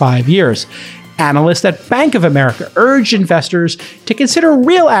the next 5 years. Analysts at Bank of America urge investors to consider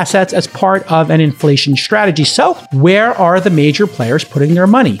real assets as part of an inflation strategy. So, where are the major players putting their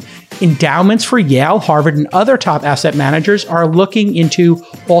money? Endowments for Yale, Harvard, and other top asset managers are looking into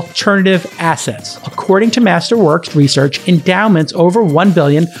alternative assets. According to Masterworks research, endowments over $1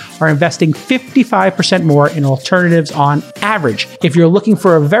 billion are investing 55% more in alternatives on average. If you're looking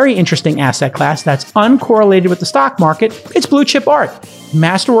for a very interesting asset class that's uncorrelated with the stock market, it's blue chip art.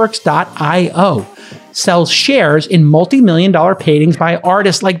 Masterworks.io sells shares in multi-million-dollar paintings by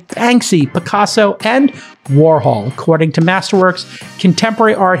artists like Banksy, Picasso, and Warhol. According to Masterworks,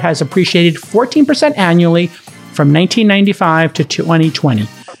 contemporary art has appreciated 14% annually from 1995 to 2020,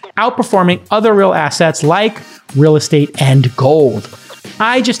 outperforming other real assets like real estate and gold.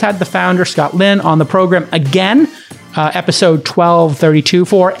 I just had the founder, Scott Lin, on the program again, episode 1232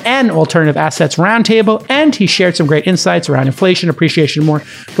 for an Alternative Assets Roundtable, and he shared some great insights around inflation, appreciation, and more.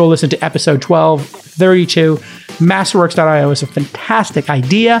 Go listen to episode 1232. Masterworks.io is a fantastic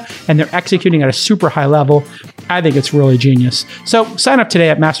idea, and they're executing at a super high level. I think it's really genius. So sign up today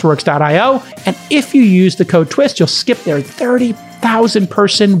at Masterworks.io, and if you use the code TWIST, you'll skip their 30,000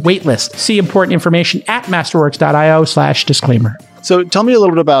 person waitlist. See important information at Masterworks.io/disclaimer. So tell me a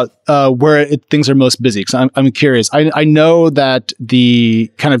little bit about where things are most busy, because I'm curious. I know that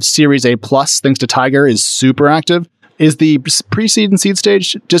the kind of Series A plus, thanks to Tiger, is super active. Is the pre-seed and seed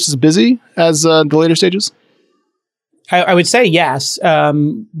stage just as busy as the later stages? I would say yes,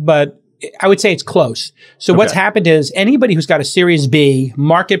 but I would say it's close. So what's happened is anybody who's got a Series B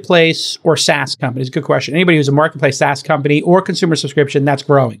marketplace or SaaS company, it's a good question. Anybody who's a marketplace SaaS company or consumer subscription, that's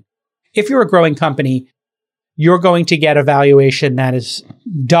growing. If you're a growing company, you're going to get a valuation that is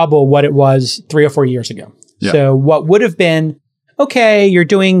double what it was 3 or 4 years ago. Yeah. So what would have been, okay, you're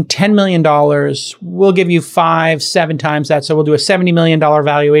doing $10 million. We'll give you 5-7 times that. So we'll do a $70 million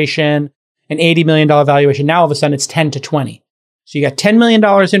valuation. an $80 million valuation. Now all of a sudden it's 10 to 20. So you got $10 million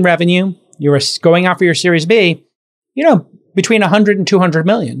in revenue. You're going out for your Series B, between 100 and 200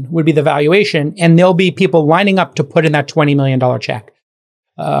 million would be the valuation. And there'll be people lining up to put in that $20 million check.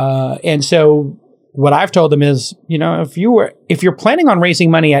 And so what I've told them is, if you're planning on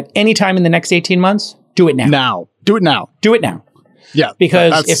raising money at any time in the next 18 months, do it now. Do it now. Do it now. Yeah.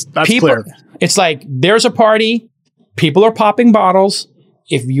 Because that's people, clear. It's like there's a party, people are popping bottles.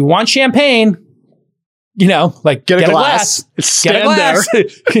 If you want champagne, get a glass. Stand there.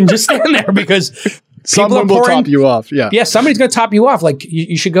 Can just stand there because someone will top you off. Yeah. Yeah. Somebody's going to top you off. Like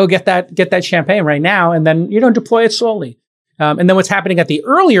you should go get that champagne right now, and then deploy it slowly. And then what's happening at the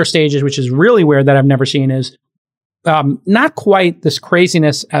earlier stages, which is really weird that I've never seen, is not quite this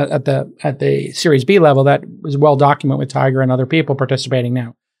craziness at the Series B level that was well documented with Tiger and other people participating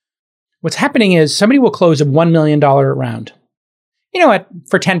now. What's happening is somebody will close a $1 million round,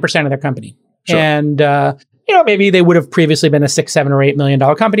 for 10% of their company. Sure. And, maybe they would have previously been a $6, $7, or $8 million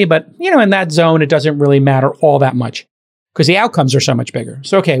company, but, in that zone, it doesn't really matter all that much because the outcomes are so much bigger.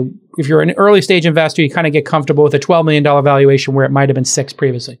 So, okay, if you're an early stage investor, you kind of get comfortable with a $12 million valuation where it might have been 6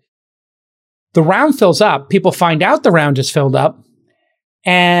 previously. The round fills up. People find out the round is filled up.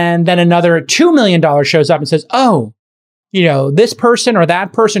 And then another $2 million shows up and says, oh, this person or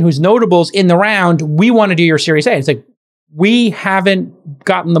that person who's notable is in the round. We want to do your Series A. It's like, we haven't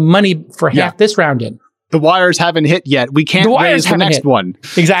gotten the money for half this round in. The wires haven't hit yet. We can't raise the next one.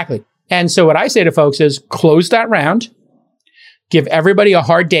 Exactly. And so what I say to folks is close that round, give everybody a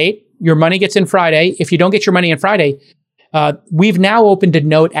hard date. Your money gets in Friday. If you don't get your money in Friday, we've now opened a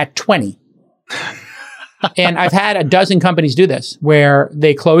note at 20. And I've had a dozen companies do this where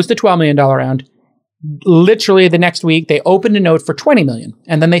they close the $12 million round. Literally the next week, they opened a note for $20 million.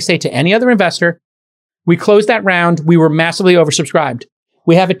 And then they say to any other investor, we closed that round. We were massively oversubscribed.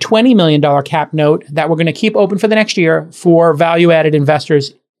 We have a $20 million cap note that we're going to keep open for the next year for value-added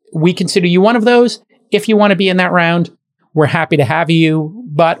investors. We consider you one of those. If you want to be in that round, we're happy to have you,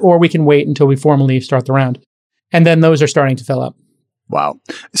 or we can wait until we formally start the round. And then those are starting to fill up. Wow.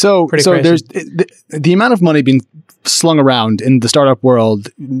 So crazy. There's the amount of money being slung around in the startup world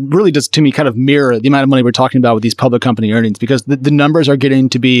really does, to me, kind of mirror the amount of money we're talking about with these public company earnings, because the numbers are getting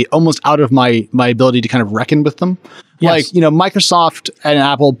to be almost out of my ability to kind of reckon with them. Yes. Like, Microsoft and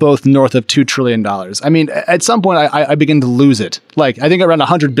Apple both north of $2 trillion. I mean, at some point I begin to lose it. Like, I think around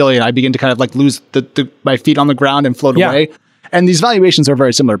 100 billion, I begin to kind of like lose my feet on the ground and float away. And these valuations are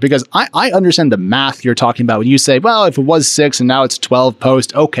very similar because I understand the math you're talking about when you say, well, if it was 6 and now it's 12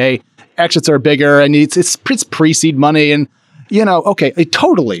 post, okay, exits are bigger and it's pre-seed money and, okay,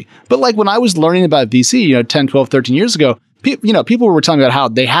 totally. But like when I was learning about VC, 10, 12, 13 years ago, people were telling me about how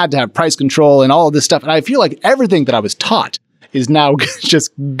they had to have price control and all of this stuff. And I feel like everything that I was taught is now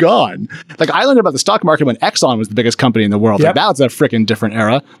just gone. Like I learned about the stock market when Exxon was the biggest company in the world. Yep. Like now it's a freaking different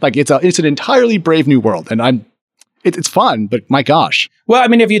era. Like it's an entirely brave new world. And it's fun, but my gosh. Well, I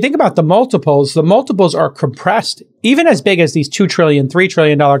mean, if you think about the multiples are compressed. Even as big as these $2 trillion, $3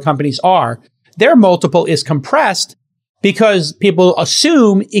 trillion companies are, their multiple is compressed because people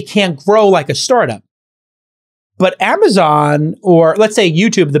assume it can't grow like a startup. But Amazon, or let's say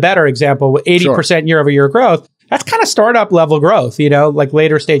YouTube, the better example, with 80% year-over-year growth, that's kind of startup level growth, like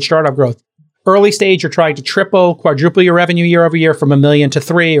later stage startup growth. Early stage, you're trying to triple, quadruple your revenue year-over-year from $1 million to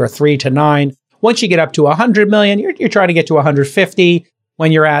 $3 million or $3 million to $9 million. Once you get up to 100 million, you're trying to get to 150.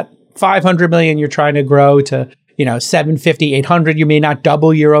 When you're at 500 million, you're trying to grow to, 750, 800. You may not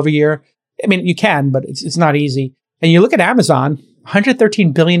double year over year. I mean, you can, but it's not easy. And you look at Amazon,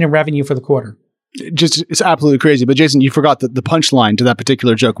 113 billion in revenue for the quarter. It's absolutely crazy. But Jason, you forgot the punchline to that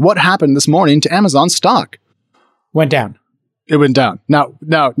particular joke. What happened this morning to Amazon stock? Went down. It went down. Now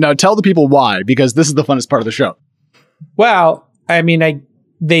tell the people why, because this is the funnest part of the show. Well, I mean,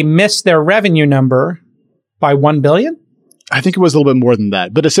 they missed their revenue number by 1 billion. I think it was a little bit more than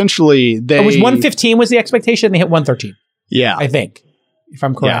that, but essentially it was 115 was the expectation. They hit 113. Yeah. I think, if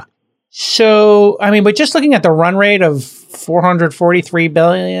I'm correct. Yeah. So, I mean, but just looking at the run rate of 443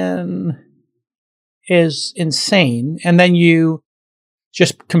 billion is insane. And then you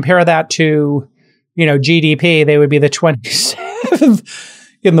just compare that to, GDP, they would be the 27th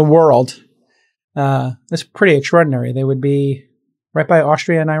in the world. That's pretty extraordinary. They would be right by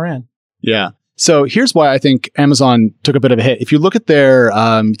Austria and Iran. Yeah. So here's why I think Amazon took a bit of a hit. If you look at their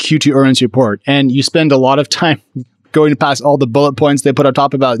Q2 earnings report and you spend a lot of time going past all the bullet points they put up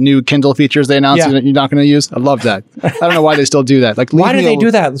top about new Kindle features they announced that you're not going to use, I love that. I don't know why they still do that. Like, why do they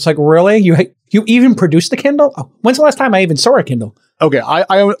do that? It's like, really? You even produce the Kindle? Oh, when's the last time I even saw a Kindle? Okay, I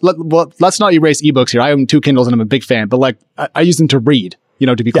own, let's not erase ebooks here. I own 2 Kindles and I'm a big fan, but like I use them to read.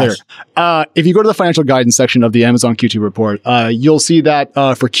 to be clear. Yes. If you go to the financial guidance section of the Amazon Q2 report, you'll see that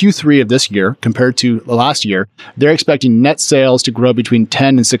for Q3 of this year compared to last year, they're expecting net sales to grow between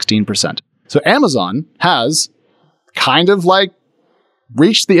 10 and 16%. So Amazon has kind of like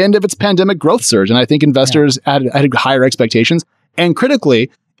reached the end of its pandemic growth surge. And I think investors had higher expectations. And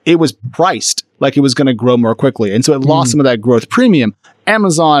critically, it was priced like it was going to grow more quickly. And so it lost some of that growth premium.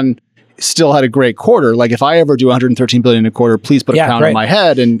 Amazon still had a great quarter. Like if I ever do 113 billion a quarter, please put a pound on my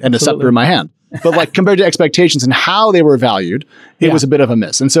head and a scepter in my hand. But like compared to expectations and how they were valued, it was a bit of a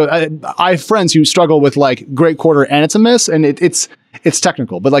miss. And so I have friends who struggle with like great quarter and it's a miss, and it's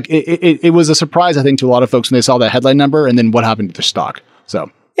technical. But like it was a surprise, I think, to a lot of folks when they saw that headline number and then what happened to their stock.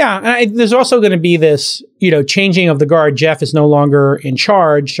 So. Yeah, and there's also going to be this, changing of the guard. Jeff is no longer in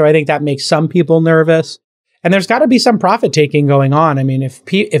charge, so I think that makes some people nervous. And there's got to be some profit taking going on. I mean, if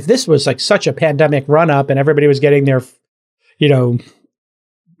this was like such a pandemic run up and everybody was getting their,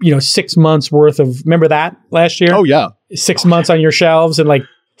 6 months worth of, remember that last year? Oh yeah, 6 months on your shelves and like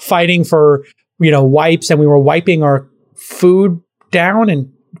fighting for wipes, and we were wiping our food down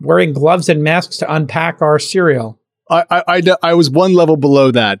and wearing gloves and masks to unpack our cereal. I was one level below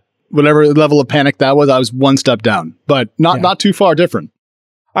that. Whatever level of panic that was, I was one step down, but not too far different.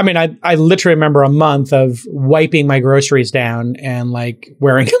 I mean, I literally remember a month of wiping my groceries down and like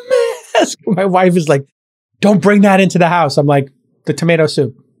wearing a mask. My wife is like, "Don't bring that into the house." I'm like, "The tomato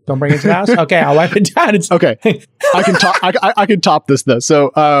soup. Don't bring it into the house." Okay, I'll wipe it down. Okay, I can top. I can top this though.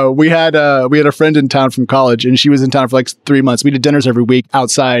 So we had a friend in town from college, and she was in town for like 3 months. We did dinners every week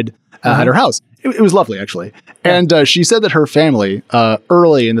outside at her house. It was lovely, actually. Yeah. And she said that her family,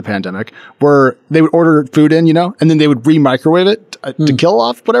 early in the pandemic, they would order food in, and then they would re-microwave it to kill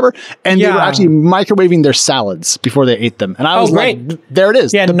off whatever. And they were actually microwaving their salads before they ate them. And I was like, there it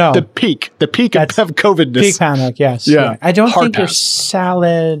is. Yeah, the peak of COVID-ness. Peak panic, yes. Yeah. I don't think your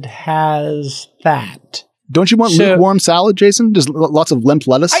salad has that. Don't you want lukewarm salad, Jason? Just lots of limp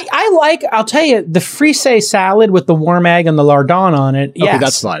lettuce? I'll tell you, the frise salad with the warm egg and the lardon on it. Yes. Okay,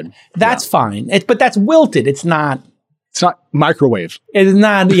 that's fine. That's fine. But that's wilted. It's not microwave. It's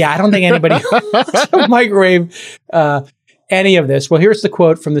not, I don't think anybody wants to microwave any of this. Well, here's the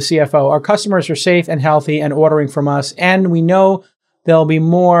quote from the CFO. "Our customers are safe and healthy and ordering from us, and we know there'll be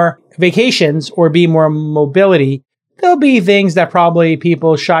more vacations or be more mobility. There'll be things that probably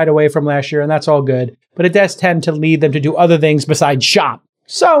people shied away from last year, and that's all good. But it does tend to lead them to do other things besides shop.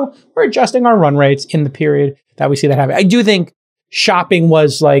 So we're adjusting our run rates in the period that we see that happen." I do think shopping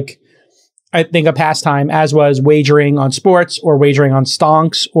was a pastime, as was wagering on sports or wagering on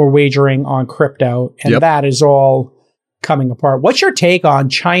stonks or wagering on crypto. And that is all coming apart. What's your take on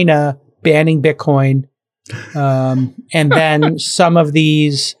China banning Bitcoin? And then some of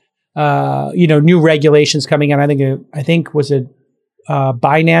these, new regulations coming in. I think was it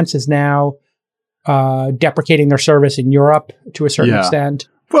Binance is now deprecating their service in Europe to a certain extent.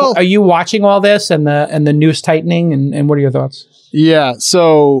 Well, are you watching all this and the news tightening? And what are your thoughts? Yeah.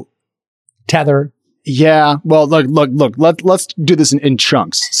 So Tether. Yeah. Well, look. Let's do this in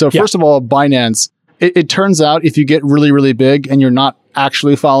chunks. So first of all, Binance. It turns out if you get really, really big and you're not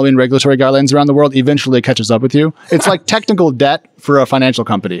actually following regulatory guidelines around the world, eventually it catches up with you. It's like technical debt for a financial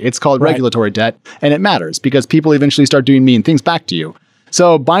company. It's called regulatory debt, and it matters because people eventually start doing mean things back to you.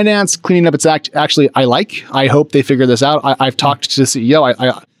 So Binance cleaning up its act, actually, I hope they figure this out. I've talked to the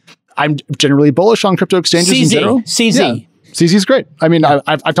CEO. I'm generally bullish on crypto exchanges in general. CZ. Yeah. CZ's great. I mean,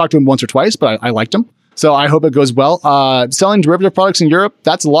 I've talked to him once or twice, but I liked him. So I hope it goes well. Selling derivative products in Europe,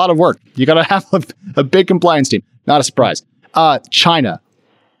 that's a lot of work. You got to have a big compliance team. Not a surprise. China.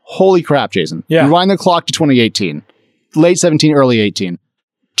 Holy crap, Jason. Yeah. Rewind the clock to 2018. Late 17, early 18.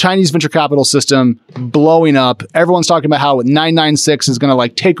 Chinese venture capital system blowing up. Everyone's talking about how 996 is going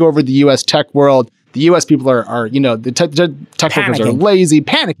to take over the U.S. tech world. The U.S. people are the tech workers are lazy,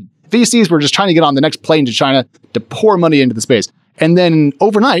 panicking. VCs were just trying to get on the next plane to China to pour money into the space. And then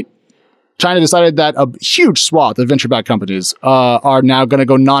overnight, China decided that a huge swath of venture-backed companies are now going to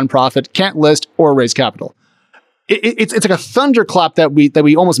go nonprofit, can't list or raise capital. It's like a thunderclap that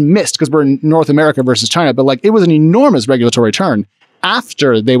we almost missed because we're in North America versus China. But it was an enormous regulatory turn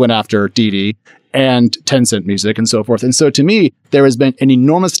after they went after Didi and Tencent Music and so forth. And so to me, there has been an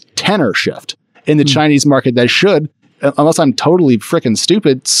enormous tenor shift in the Chinese market that should, unless I'm totally freaking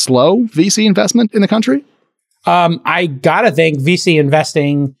stupid, slow VC investment in the country. I gotta think VC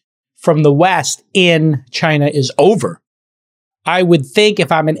investing from the West in China is over. I would think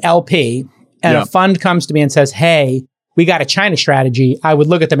if I'm an LP and a fund comes to me and says, "Hey, we got a China strategy," I would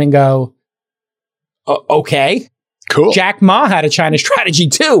look at them and go, "Okay, cool." Jack Ma had a China strategy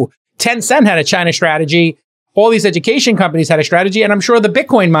too. Tencent had a China strategy. all these education companies had a strategy, and I'm sure the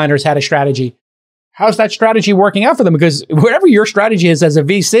Bitcoin miners had a strategy. How's that strategy working out for them? Because whatever your strategy is as a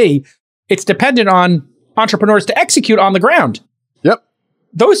VC, it's dependent on entrepreneurs to execute on the ground. Yep.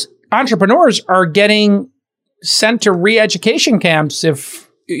 Those entrepreneurs are getting sent to re-education camps if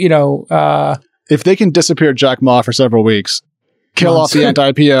they can disappear Jack Ma for several weeks, kill off the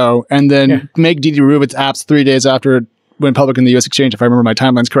anti-IPO, and then make Didi Rubit's apps 3 days after it went public in the US exchange, if I remember my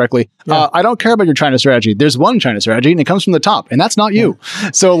timelines correctly. I don't care about your China strategy. There's one China strategy, and it comes from the top, and that's not you.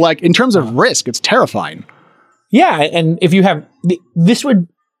 So, like, in terms of risk, it's terrifying. Yeah, and if you have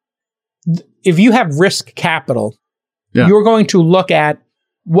if you have risk capital, you're going to look at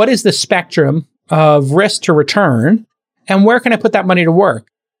what is the spectrum of risk to return, and where can I put that money to work?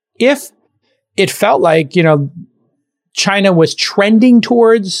 If it felt like, China was trending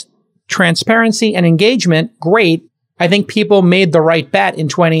towards transparency and engagement, great. I think people made the right bet in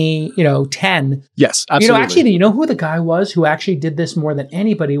 2010. Yes, absolutely. Actually, who the guy was who actually did this more than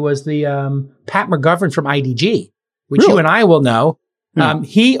anybody was the Pat McGovern from IDG, which you and I will know. Yeah.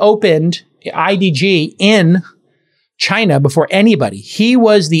 He opened IDG in China before anybody. He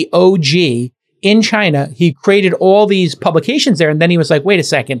was the OG in China. He created all these publications there, and then he was like, wait a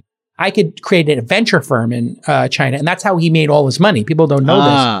second, I could create a venture firm in China. And that's how he made all his money. People don't know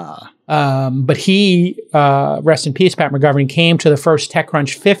this. But he, rest in peace, Pat McGovern, came to the first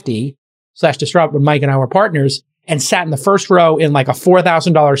TechCrunch 50/Disrupt when Mike and I were partners and sat in the first row in like a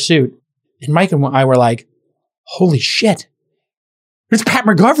 $4,000 suit. And Mike and I were like, holy shit, it's Pat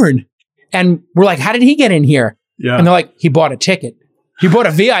McGovern. And we're like, how did he get in here? Yeah. And they're like, he bought a ticket. He bought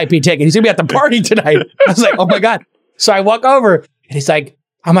a VIP ticket. He's going to be at the party tonight. I was like, oh my God. So I walk over and he's like,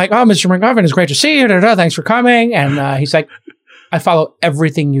 I'm like, oh, Mr. McGovern, it's great to see you. Thanks for coming. And he's like, I follow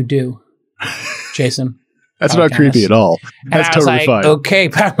everything you do, Jason. That's not creepy at all. That's totally fine. Okay,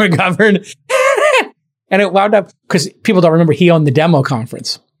 Pat McGovern. And it wound up, because people don't remember, he owned the demo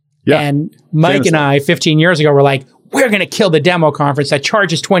conference. Yeah. And Mike and I, 15 years ago, were like, we're going to kill the demo conference that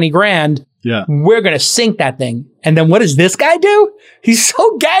charges 20 grand. Yeah. We're going to sink that thing. And then what does this guy do? He's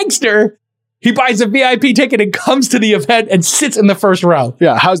so gangster. He buys a VIP ticket and comes to the event and sits in the first row.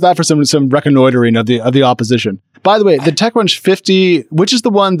 Yeah. How's that for some reconnoitering of the opposition? By the way, the TechCrunch 50, which is the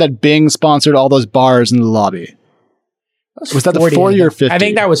one that Bing sponsored all those bars in the lobby? Was that 40, the 40 or 50? I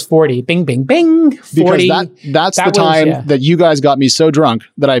think that was 40. Bing, bing, bing. 40. Because that's the time that you guys got me so drunk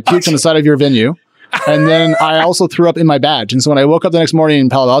that I puked on the side of your venue. And then I also threw up in my badge. And so when I woke up the next morning in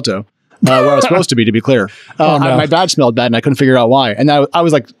Palo Alto, where I was supposed to be clear, my badge smelled bad and I couldn't figure out why. And I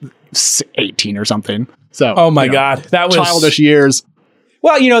was like 18 or something. So, oh my God, that was childish years.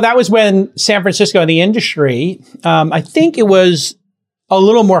 Well, that was when San Francisco and the industry, I think it was a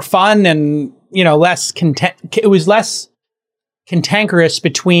little more fun and, less it was less cantankerous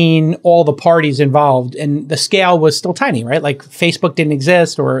between all the parties involved, and the scale was still tiny, right? Like Facebook didn't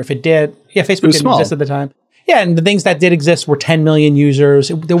exist, or if it did, Facebook didn't exist at the time. Yeah, and the things that did exist were 10 million users.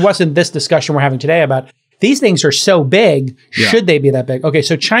 There wasn't this discussion we're having today about these things are so big. Yeah. Should they be that big? Okay,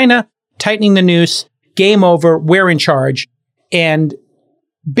 so China tightening the noose, game over, we're in charge. And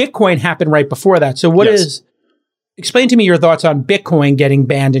Bitcoin happened right before that. So explain to me your thoughts on Bitcoin getting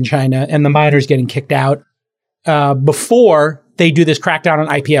banned in China and the miners getting kicked out before they do this crackdown on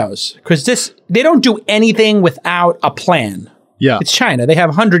IPOs. Because they don't do anything without a plan. Yeah. It's China. They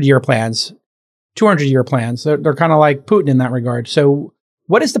have 100-year plans, 200-year plans. They're kind of like Putin in that regard. So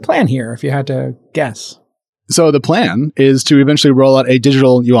what is the plan here, if you had to guess? So the plan is to eventually roll out a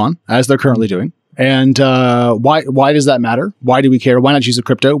digital yuan, as they're currently doing. And why does that matter? Why do we care? Why not use a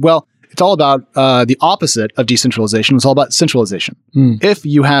crypto? Well, it's all about the opposite of decentralization. It's all about centralization. If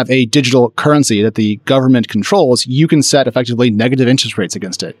you have a digital currency that the government controls, you can set effectively negative interest rates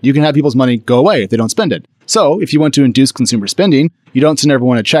against it. You can have people's money go away if they don't spend it. So if you want to induce consumer spending, you don't send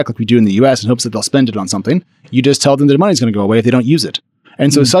everyone a check like we do in the US in hopes that they'll spend it on something. You just tell them their money's going to go away if they don't use it.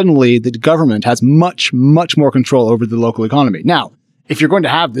 And so suddenly the government has much, much more control over the local economy. Now, if you're going to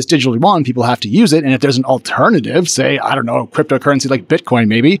have this digital yuan, people have to use it. And if there's an alternative, say, I don't know, cryptocurrency like Bitcoin,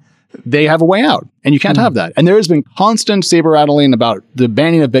 maybe, they have a way out. And you can't have that. And there has been constant saber rattling about the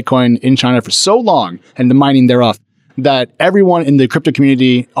banning of Bitcoin in China for so long and the mining thereof that everyone in the crypto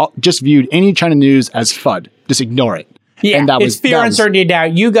community just viewed any China news as FUD. Just ignore it. Yeah, and it's fear, uncertainty,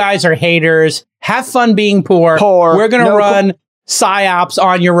 doubt. You guys are haters. Have fun being poor. We're going to run psyops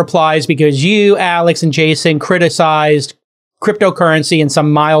on your replies because you, Alex, and Jason criticized cryptocurrency in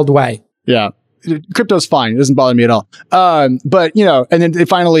some mild way. Yeah. Crypto's fine. It doesn't bother me at all. But, and then they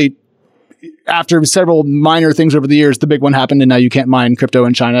finally, after several minor things over the years, the big one happened and now you can't mine crypto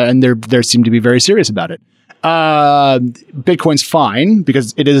in China and they seem to be very serious about it. Bitcoin's fine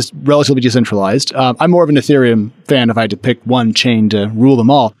because it is relatively decentralized. I'm more of an Ethereum fan if I had to pick one chain to rule them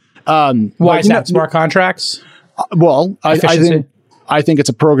all. Why is that? Smart contracts? I think it's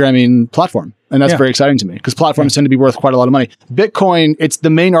a programming platform, and that's very exciting to me because platforms tend to be worth quite a lot of money. Bitcoin, it's the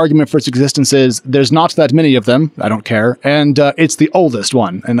main argument for its existence is there's not that many of them. I don't care. And it's the oldest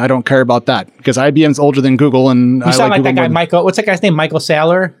one, and I don't care about that because IBM's older than Google. And you sound like that guy, Michael. What's that guy's name? Michael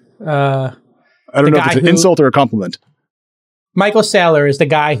Saylor? I don't know if it's an insult or a compliment. Michael Saylor is the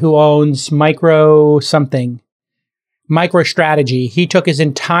guy who owns MicroStrategy. He took his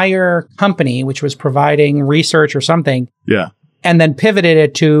entire company, which was providing research or something. Yeah. And then pivoted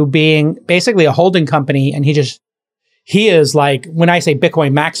it to being basically a holding company. And he is like, when I say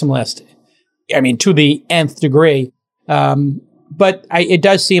Bitcoin maximalist, I mean, to the nth degree. But it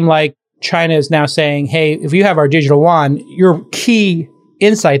does seem like China is now saying, hey, if you have our digital yuan, your key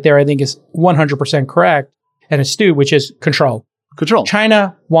insight there, I think, is 100% correct and astute, which is control. Control.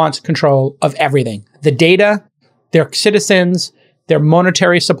 China wants control of everything. The data, their citizens, their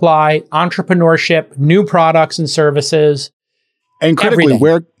monetary supply, entrepreneurship, new products and services. And critically,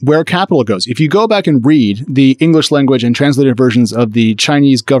 where capital goes. If you go back and read the English language and translated versions of the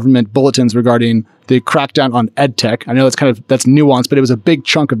Chinese government bulletins regarding the crackdown on edtech, I know that's nuanced, but it was a big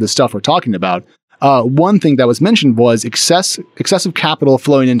chunk of the stuff we're talking about. One thing that was mentioned was excessive capital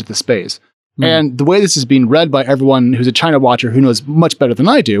flowing into the space. And the way this is being read by everyone who's a China watcher who knows much better than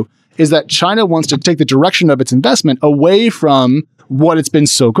I do is that China wants to take the direction of its investment away from what it's been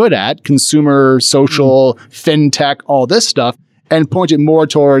so good at, consumer, social, fintech, all this stuff, and point it more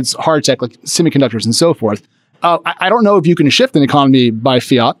towards hard tech like semiconductors and so forth. I don't know if you can shift an economy by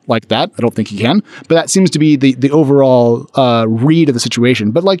fiat like that. I don't think you can. But that seems to be the overall read of the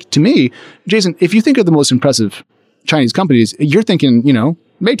situation. But like to me, Jason, if you think of the most impressive Chinese companies, you're thinking,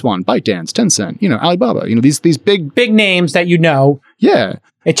 Meituan, ByteDance, Tencent, Alibaba, these big names that Yeah.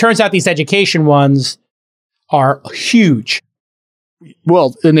 It turns out these education ones are huge.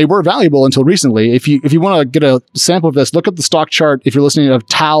 Well, and they were valuable until recently. If you want to get a sample of this, look at the stock chart. If you're listening of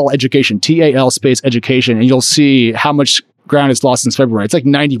TAL Education, TAL space education, and you'll see how much ground it's lost since February. It's like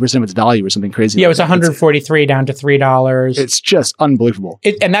 90% of its value or something crazy. Yeah, it was 143 down to $3. It's just unbelievable.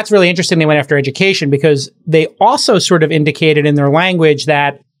 And that's really interesting. They went after education because they also sort of indicated in their language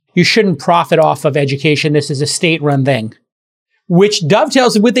that you shouldn't profit off of education. This is a state-run thing, which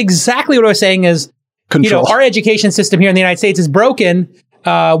dovetails with exactly what I was saying is, control. Our education system here in the United States is broken.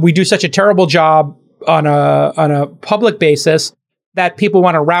 We do such a terrible job on a public basis that people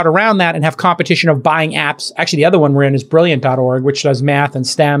want to route around that and have competition of buying apps. Actually, the other one we're in is Brilliant.org, which does math and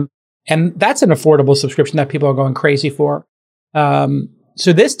STEM. And that's an affordable subscription that people are going crazy for.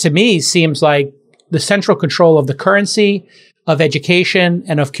 So this, to me, seems like the central control of the currency, of education,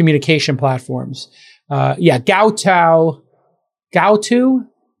 and of communication platforms. Gaotu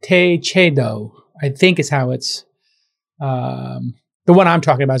Techedo, I think is how it's, the one I'm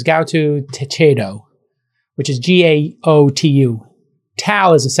talking about is Gaotu Techedo, which is GAOTU.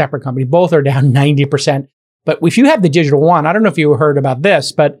 TAL is a separate company. Both are down 90%. But if you have the digital yuan, I don't know if you heard about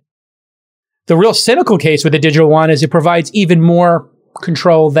this, but the real cynical case with the digital yuan is it provides even more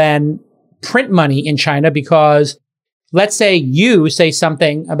control than print money in China because let's say you say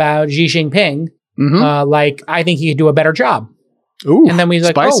something about Xi Jinping, like, I think he could do a better job. Ooh, and then we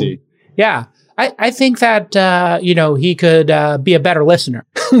like, spicy. Oh, yeah. I think that, he could be a better listener.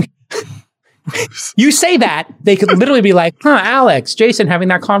 You say that, they could literally be like, Alex, Jason, having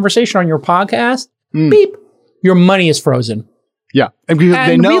that conversation on your podcast, beep, your money is frozen. Yeah. And because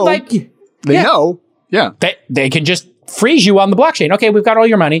they know. Know. Yeah. They can just freeze you on the blockchain. Okay, we've got all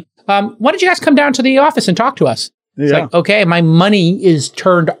your money. Why don't you guys come down to the office and talk to us? It's like, okay, my money is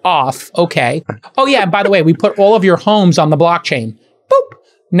turned off. Okay. Oh, yeah. And by the way, we put all of your homes on the blockchain. Boop.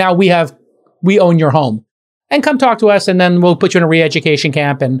 Now we own your home. And come talk to us, and then we'll put you in a re-education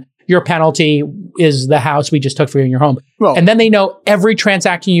camp, and your penalty is the house we just took for you in your home. Well, and then they know every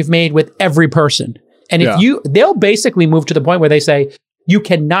transaction you've made with every person. And they'll basically move to the point where they say, you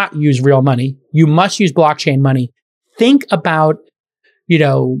cannot use real money. You must use blockchain money. Think about,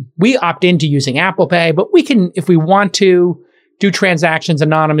 we opt into using Apple Pay, but we can, if we want to, do transactions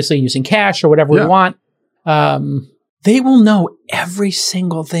anonymously using cash or whatever we want. They will know every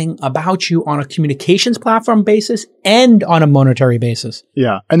single thing about you on a communications platform basis and on a monetary basis.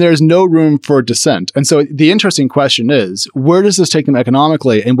 Yeah. And there's no room for dissent. And so the interesting question is, where does this take them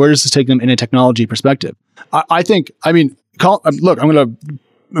economically and where does this take them in a technology perspective? Look, I'm going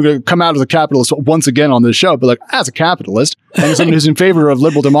to come out as a capitalist once again on this show, but as a capitalist and someone who's in favor of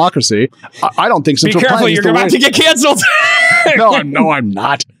liberal democracy, I don't think central planning is the way. Be careful, you're about to get canceled. No, I'm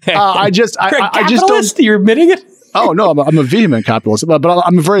not. I just don't. You're admitting it? Oh, no, I'm a vehement capitalist, but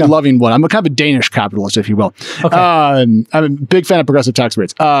I'm a very loving one. I'm a kind of a Danish capitalist, if you will. Okay. I'm a big fan of progressive tax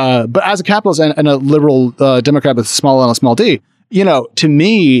rates. But as a capitalist and a liberal Democrat with a small L and a small d, to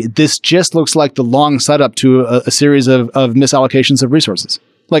me, this just looks like the long setup to a series of misallocations of resources.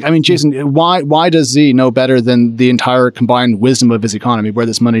 Like, I mean, Jason, why does Z know better than the entire combined wisdom of his economy, where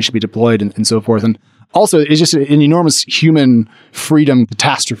this money should be deployed and so forth? And also, it's just an enormous human freedom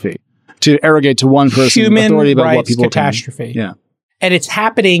catastrophe to arrogate to one person human authority about rights what people catastrophe. Yeah. And it's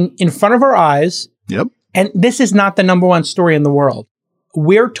happening in front of our eyes. Yep. And this is not the number one story in the world.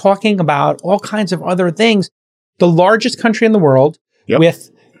 We're talking about all kinds of other things. The largest country in the world with,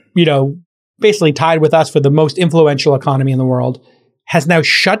 basically tied with us for the most influential economy in the world has now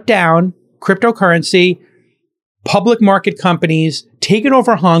shut down cryptocurrency, public market companies, taken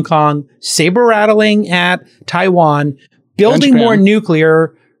over Hong Kong, saber rattling at Taiwan, building more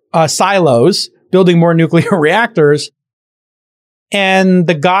nuclear silos, building more nuclear reactors. And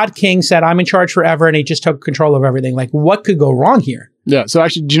the God King said, I'm in charge forever. And he just took control of everything. Like, what could go wrong here? Yeah. So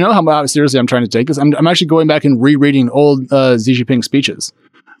actually, do you know how seriously I'm trying to take this? I'm actually going back and rereading old Xi Jinping speeches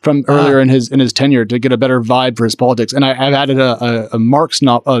from earlier in his tenure to get a better vibe for his politics. And I've added a Marx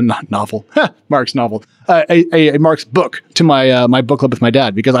novel, Marx novel, a Marx book to my book club with my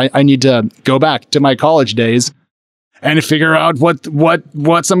dad, because I need to go back to my college days and figure out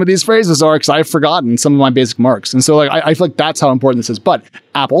what some of these phrases are, because I've forgotten some of my basic Marx. And so I feel like that's how important this is. But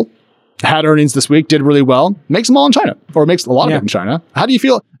Apple had earnings this week, did really well, makes them all in China, or makes a lot of it in China. How do you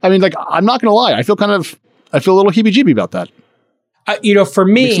feel? I mean, I'm not going to lie. I feel a little heebie-jeebie about that. For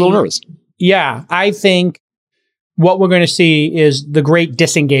me, makes me a little nervous. Yeah, I think what we're going to see is the great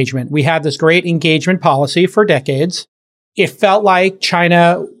disengagement. We had this great engagement policy for decades. It felt like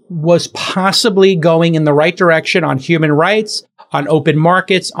China was possibly going in the right direction on human rights, on open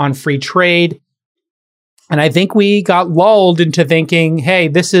markets, on free trade. And I think we got lulled into thinking, hey,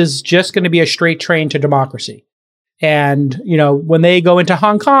 this is just going to be a straight train to democracy. And, when they go into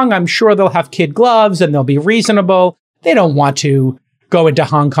Hong Kong, I'm sure they'll have kid gloves and they'll be reasonable. They don't want to go into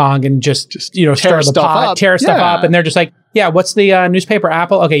Hong Kong and just stir the pot, tear stuff up. And they're just like, yeah, what's the newspaper,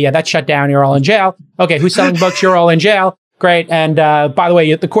 Apple? Okay, yeah, that's shut down. You're all in jail. Okay, who's selling books? You're all in jail. Great. And by the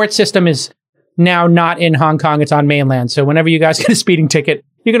way, the court system is now not in Hong Kong. It's on mainland. So whenever you guys get a speeding ticket,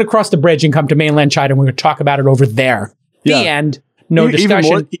 you're going to cross the bridge and come to mainland China, and we're going to talk about it over there. The end. No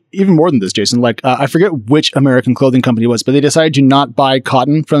discussion. Even more than this, Jason. I forget which American clothing company it was, but they decided to not buy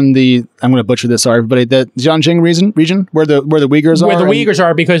cotton from I'm going to butcher this, sorry, everybody, the Xinjiang region where the Uyghurs are. Where the Uyghurs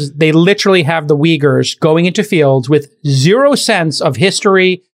are, because they literally have the Uyghurs going into fields with zero sense of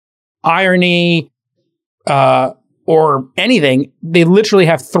history, irony, or anything. They literally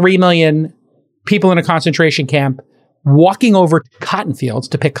have 3 million people in a concentration camp walking over cotton fields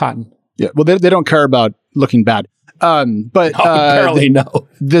to pick cotton. Yeah, well, they don't care about looking bad. But apparently no.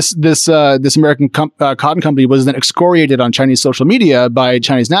 This American cotton company was then excoriated on Chinese social media by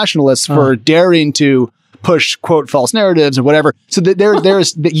Chinese nationalists for daring to push, quote, false narratives or whatever. So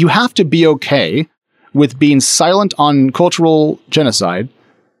there's that you have to be okay with being silent on cultural genocide,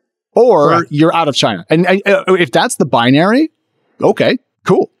 or you're out of China. And if that's the binary, okay,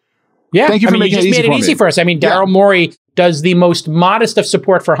 cool. Yeah, thank you for making it easy for us. I mean, Daryl Morey does the most modest of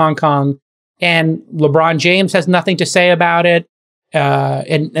support for Hong Kong. And LeBron James has nothing to say about it.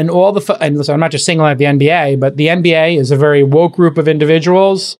 And all and listen, I'm not just singling out the NBA, but the NBA is a very woke group of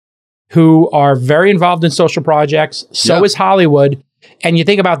individuals who are very involved in social projects. So is Hollywood. And you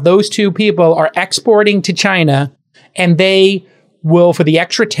think about those two people are exporting to China, and they will, for the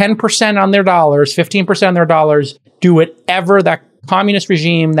extra 10% on their dollars, 15% on their dollars, do whatever that communist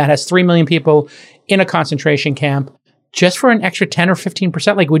regime that has 3 million people in a concentration camp, just for an extra 10 or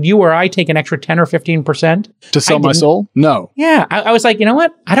 15%. Like, would you or I take an extra 10 or 15%? To sell my soul? No. Yeah. I was like, you know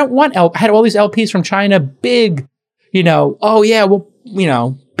what? I don't want I had all these LPs from China, big, big,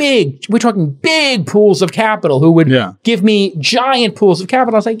 we're talking big pools of capital who would give me giant pools of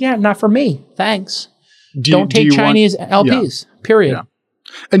capital. I was like, yeah, not for me. Thanks. Don't take Chinese LPs, period. Yeah.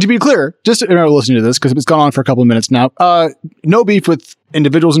 And to be clear, just listening to this, because it's gone on for a couple of minutes now, no beef with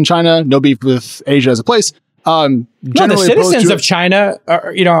individuals in China, no beef with Asia as a place. The citizens of China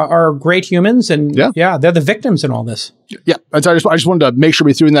are great humans, and they're the victims in all this. Yeah, I just wanted to make sure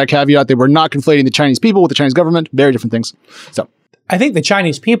we threw in that caveat that we're not conflating the Chinese people with the Chinese government. Very different things. So, I think the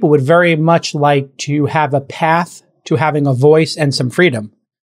Chinese people would very much like to have a path to having a voice and some freedom,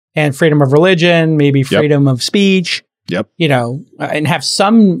 and freedom of religion, maybe freedom of speech. Yep. And have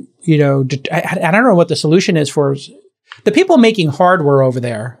some. I don't know what the solution is for the people making hardware over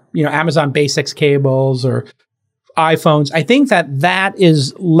there. Amazon Basics cables or iPhones. I think that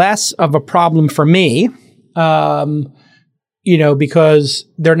is less of a problem for me, because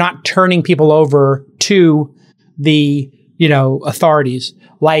they're not turning people over to the, authorities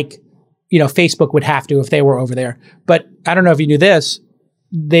like, Facebook would have to if they were over there. But I don't know if you knew this,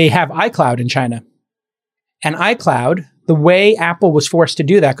 they have iCloud in China. And iCloud, the way Apple was forced to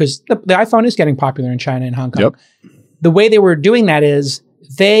do that, because the iPhone is getting popular in China and Hong Kong. Yep. The way they were doing that is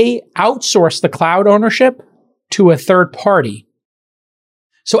they outsourced the cloud ownership to a third party.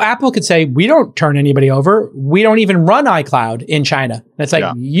 So Apple could say, we don't turn anybody over. We don't even run iCloud in China. And it's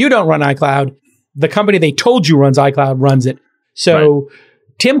like, you don't run iCloud. The company they told you runs iCloud runs it. So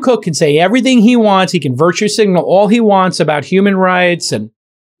Tim Cook can say everything he wants. He can virtue signal all he wants about human rights and,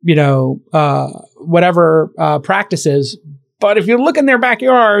 whatever practices. But if you look in their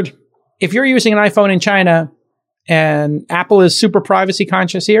backyard, if you're using an iPhone in China and Apple is super privacy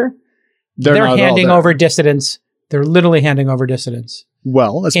conscious here, they're handing over dissidents. They're literally handing over dissidents.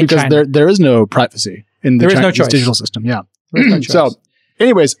 Well, that's because there is no privacy in the Chinese digital system. Yeah. There is no choice. So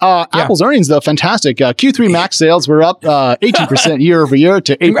anyways, Apple's earnings, though, fantastic. Q3 Mac sales were up 18% year over year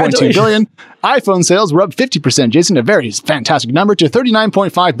to $8.2 billion. iPhone sales were up 50%. Jason, a very fantastic number to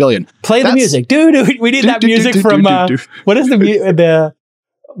 $39.5 billion. Play the music. Dude, we need that music from, what is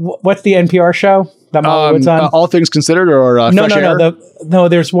what's the NPR show that Molly Wood's on? All Things Considered or No,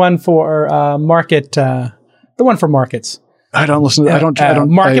 there's one for market, the one for markets. I don't listen. I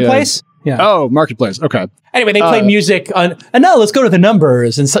don't. Marketplace. Oh, Marketplace. Okay. Anyway, they play music on. And now let's go to the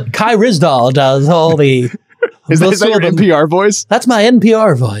numbers. And Kai Ryssdal does all the. Is that your NPR voice? That's my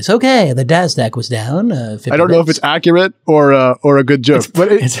NPR voice. Okay, the Nasdaq was down. I don't know if it's accurate or a good joke. But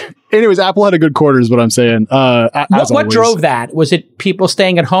anyways, Apple had a good quarter, is what I'm saying. What drove that? Was it people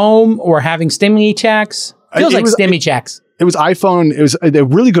staying at home or having stimmy checks? Feels like stimmy checks. It was iPhone. It was a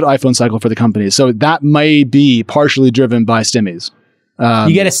really good iPhone cycle for the company. So that may be partially driven by stimmies.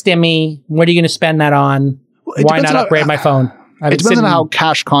 You get a stimmy. What are you going to spend that on? Why not upgrade my phone? It depends on how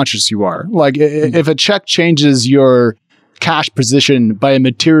cash conscious you are. Like if a check changes your cash position by a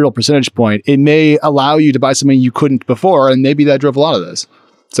material percentage point, it may allow you to buy something you couldn't before. And maybe that drove a lot of this.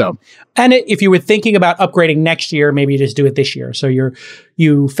 So, and if you were thinking about upgrading next year, maybe you just do it this year. So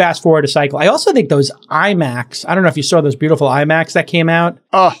you fast forward a cycle. I also think those iMacs, I don't know if you saw those beautiful iMacs that came out.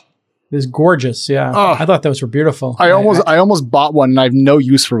 Oh, it was gorgeous. Yeah. I thought those were beautiful. I almost bought one and I have no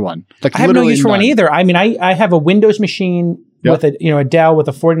use for one. Like, I have no use for one either. I mean, I have a Windows machine with a Dell with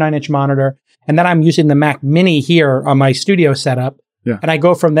a 49-inch monitor. And then I'm using the Mac Mini here on my studio setup. Yeah. And I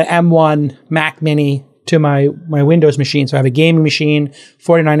go from the M1 Mac Mini to my Windows machine. So I have a gaming machine,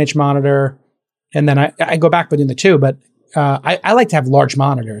 49-inch monitor, and then I go back between the two. But I like to have large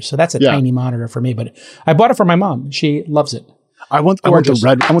monitors, so that's a tiny monitor for me. But I bought it for my mom. She loves it. I want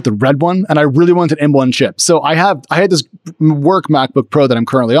the red one, and I really want an M1 chip. So I had this work MacBook Pro that I'm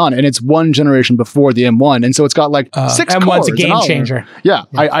currently on, and it's one generation before the M1, and so it's got like 6 M1's cores. A game changer. Yeah.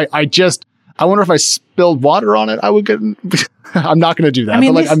 I wonder if I spilled water on it, I would get. I'm not going to do that. I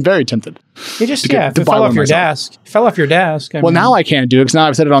mean, but I'm very tempted. You just if it fell off your desk. Fell off your desk. Well, now I can't do it because now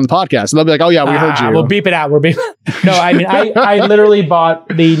I've said it on the podcast. So they'll be like, "Oh yeah, we heard you." We'll beep it out. We're beep. No, I mean, I literally bought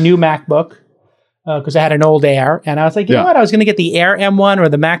the new MacBook because I had an old Air, and I was like, you know what? I was going to get the Air M1 or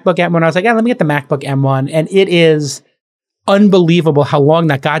the MacBook M1. I was like, let me get the MacBook M1, and it is unbelievable how long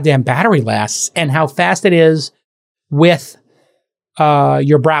that goddamn battery lasts and how fast it is with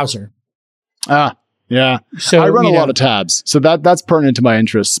your browser. Yeah. So I run a lot of tabs, so that's pertinent to my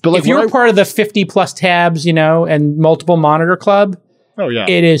interests. But like, if you're part of the 50 plus tabs, and multiple monitor club,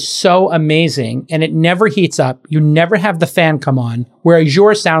 it is so amazing, and it never heats up. You never have the fan come on, whereas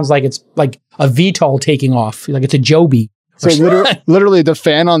yours sounds like it's like a VTOL taking off, like it's a Joby. So literally, the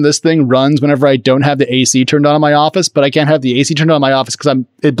fan on this thing runs whenever I don't have the AC turned on in my office, but I can't have the AC turned on in my office because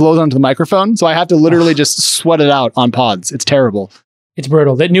it blows onto the microphone, so I have to literally just sweat it out on pods. It's terrible. It's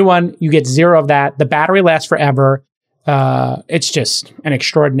brutal. The new one, you get 0 of that. The battery lasts forever. It's just an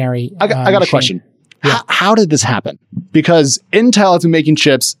extraordinary. I got a question. Yeah. How did this happen? Because Intel has been making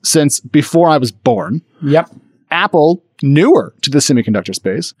chips since before I was born. Yep. Apple, newer to the semiconductor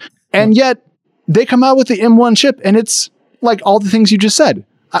space. And yet they come out with the M1 chip and it's like all the things you just said.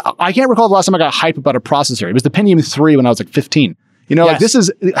 I can't recall the last time I got hype about a processor. It was the Pentium 3 when I was like 15. Like this is,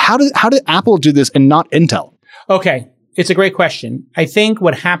 how did Apple do this and not Intel? Okay. It's a great question. I think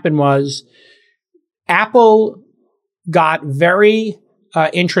what happened was Apple got very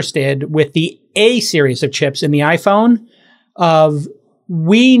interested with the A series of chips in the iPhone of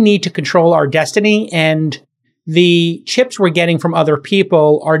we need to control our destiny, and the chips we're getting from other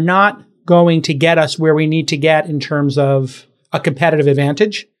people are not going to get us where we need to get in terms of a competitive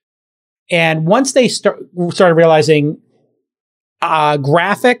advantage. And once they started realizing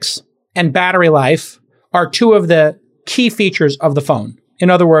graphics and battery life are two of the key features of the phone. In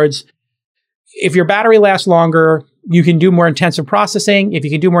other words, if your battery lasts longer, you can do more intensive processing. If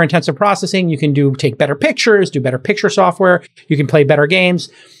you can do more intensive processing, you can take better pictures, do better picture software. You can play better games.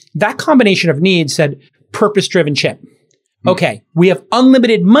 That combination of needs said purpose-driven chip. Okay, we have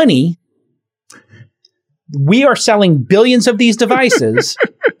unlimited money. We are selling billions of these devices.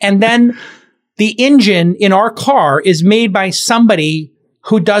 And then the engine in our car is made by somebody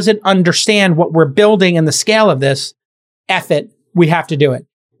who doesn't understand what we're building and the scale of this. F it, we have to do it.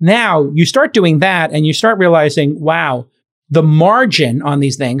 Now you start doing that and you start realizing, wow, the margin on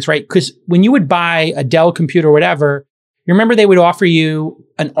these things, right? Because when you would buy a Dell computer or whatever, you remember they would offer you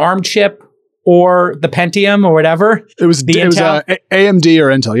an ARM chip or the Pentium or whatever. It was AMD or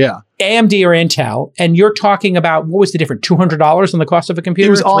Intel, yeah. AMD or Intel, and you're talking about, what was the difference? $200 on the cost of a computer?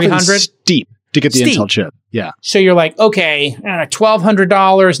 It was often $300? steep to get the Intel chip. Yeah. So you're like, okay, $1,200,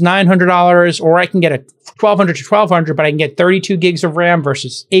 $900, or I can get a $1,200 to $1,200, but I can get 32 gigs of RAM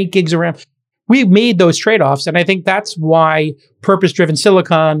versus 8 gigs of RAM. We made those trade-offs, and I think that's why purpose-driven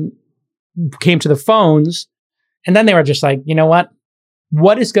silicon came to the phones. And then they were just like, you know what?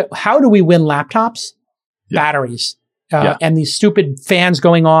 How do we win laptops? Yeah. Batteries. And these stupid fans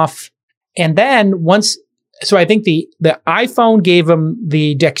going off. And then so I think the iPhone gave them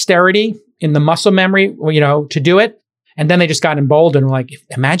the dexterity in the muscle memory, to do it. And then they just got emboldened. Like,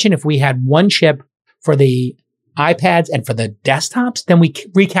 imagine if we had one chip for the iPads and for the desktops, then we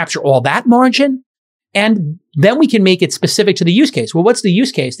recapture all that margin. And then we can make it specific to the use case. Well, what's the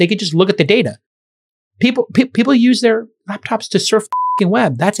use case? They could just look at the data. People use their laptops to surf the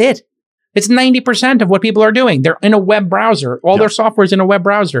web. That's it. It's 90% of what people are doing. They're in a web browser. All their software is in a web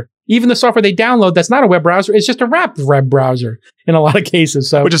browser. Even the software they download that's not a web browser is just a wrapped web browser in a lot of cases.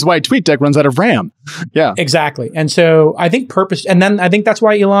 So, which is why TweetDeck runs out of RAM. Yeah, exactly. And so I think and then I think that's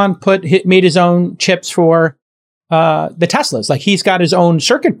why Elon made his own chips for the Teslas. Like, he's got his own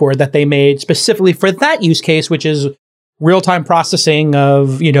circuit board that they made specifically for that use case, which is real-time processing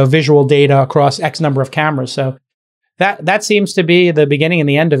of visual data across X number of cameras. So that seems to be the beginning and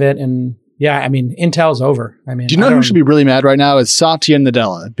the end of it. And yeah, I mean, Intel's over. I mean, do you know who should be really mad right now is Satya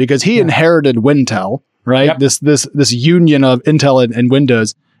Nadella, because he inherited Wintel, right? Yep. This union of Intel and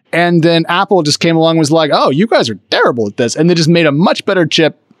Windows. And then Apple just came along and was like, oh, you guys are terrible at this. And they just made a much better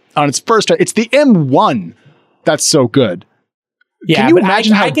chip on its first. It's the M1 that's so good. Yeah, can you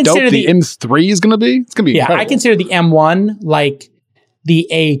imagine how dope the M3 is going to be? It's going to be incredible. I consider the M1 like the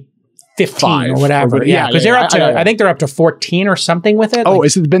A15 or whatever. Because they're up to, I think they're up to 14 or something with it. Oh,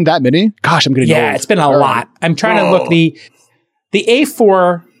 has it been that many? Gosh, I'm getting old. Yeah, it's been a lot. I'm trying to look. The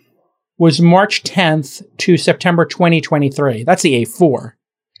A4 was March 10th to September 2023. That's the A4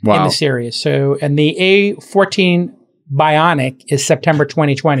 in the series. So, and the A14 Bionic is September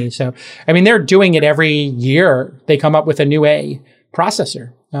 2020. So, I mean, they're doing it every year. They come up with a new A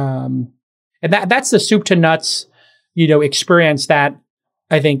processor. And that's the soup to nuts, experience that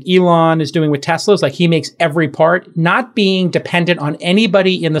I think Elon is doing with Teslas. Like, he makes every part. Not being dependent on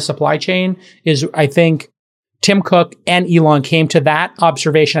anybody in the supply chain is, I think, Tim Cook and Elon came to that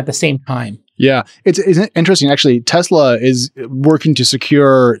observation at the same time. Yeah, it's interesting. Actually, Tesla is working to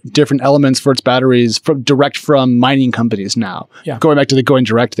secure different elements for its batteries direct from mining companies now. Yeah. Going back to the going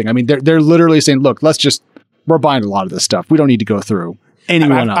direct thing. I mean, they're literally saying, look, we're buying a lot of this stuff. We don't need to go through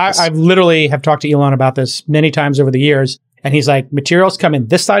anyone else. I've literally have talked to Elon about this many times over the years. And he's like, materials come in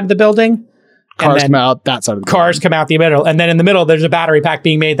this side of the building. Cars come out that side of the building. Cars come out the middle. And then in the middle, there's a battery pack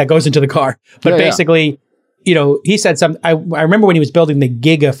being made that goes into the car. But basically... he said something. I remember when he was building the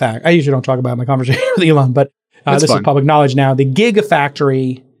Gigafactory. I usually don't talk about my conversation with Elon, but this is public knowledge now. The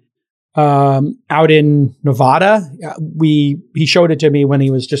Gigafactory out in Nevada, he showed it to me when he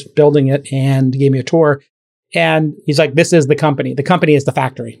was just building it and gave me a tour. And he's like, this is the company. The company is the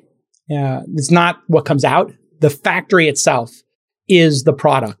factory. It's not what comes out. The factory itself is the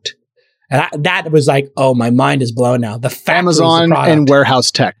product. And that was like, oh, my mind is blown now. The factory Amazon is the product. And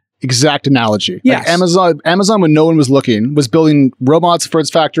warehouse tech. Exact analogy. Yes. Like Amazon, when no one was looking, was building robots for its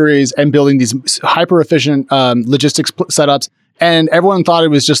factories and building these hyper efficient logistics setups. And everyone thought it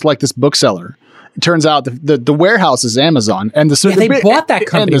was just like this bookseller. It turns out the warehouse is Amazon, and they bought that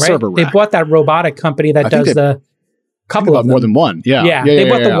company, right? They bought that robotic company that does the couple of them. More than one. Yeah. They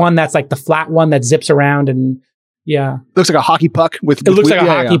bought the one that's like the flat one that zips around and looks like a hockey puck with. It looks like a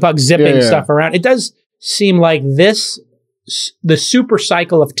hockey puck zipping stuff around. It does seem like the super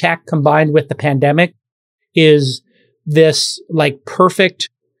cycle of tech combined with the pandemic is this like perfect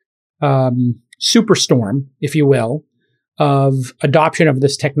superstorm, if you will, of adoption of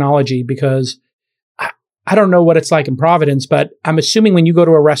this technology, because I don't know what it's like in Providence, but I'm assuming when you go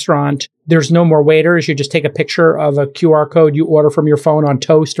to a restaurant, there's no more waiters. You just take a picture of a QR code you order from your phone on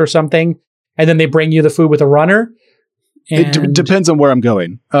Toast or something, and then they bring you the food with a runner. It depends on where I'm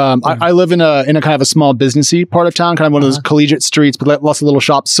going. I live in a kind of a small businessy part of town, kind of one of those collegiate streets, but lots of little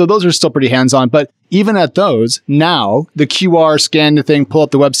shops. So those are still pretty hands-on. But even at those, now the QR scan the thing, pull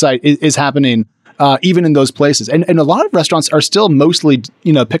up the website is happening even in those places. And a lot of restaurants are still mostly,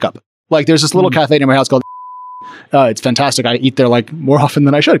 pickup. Like there's this little cafe near my house called it's fantastic. I eat there like more often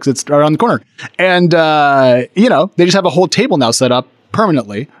than I should because it's right around the corner. And, they just have a whole table now set up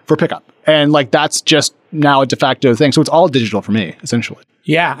permanently for pickup. And like, that's just now a de facto thing. So it's all digital for me, essentially.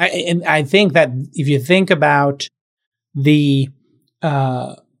 Yeah. I think that if you think about the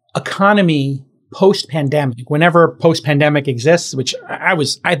economy post-pandemic, whenever post-pandemic exists, which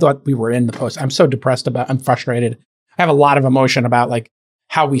I thought we were in the post. I'm so depressed I'm frustrated. I have a lot of emotion about like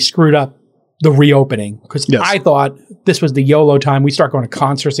how we screwed up the reopening, because I thought this was the YOLO time. We start going to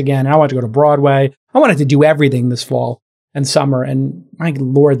concerts again. And I wanted to go to Broadway. I wanted to do everything this fall and summer. And my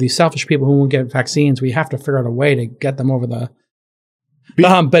Lord, these selfish people who won't get vaccines, we have to figure out a way to get them over the...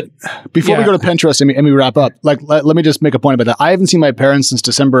 But before we go to Pinterest and we wrap up, like let me just make a point about that. I haven't seen my parents since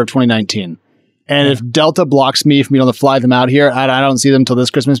December of 2019. And if Delta blocks me from being able to fly them out here, I don't see them until this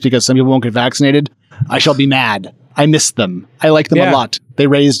Christmas because some people won't get vaccinated, I shall be mad. I miss them. I like them a lot. They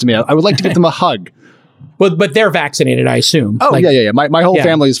raised me. I would like to give them a hug. But they're vaccinated, I assume. Oh, yeah. My whole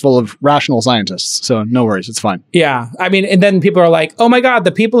family is full of rational scientists, so no worries. It's fine. Yeah. I mean, and then people are like, oh my God,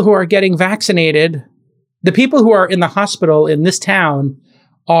 the people who are getting vaccinated, the people who are in the hospital in this town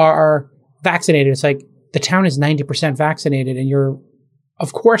are vaccinated. It's like the town is 90% vaccinated, and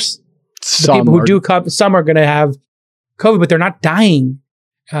of course, the people who do come, some are going to have COVID, but they're not dying.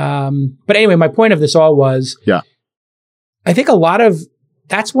 But anyway, my point of this all was, I think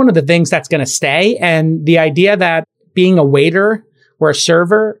that's one of the things that's going to stay. And the idea that being a waiter or a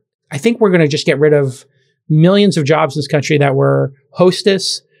server, I think we're going to just get rid of millions of jobs in this country that were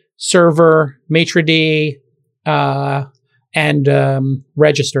hostess, server, maitre d', and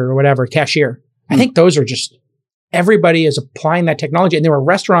register or whatever, cashier. I think those are just, everybody is applying that technology. And there were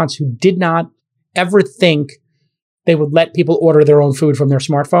restaurants who did not ever think they would let people order their own food from their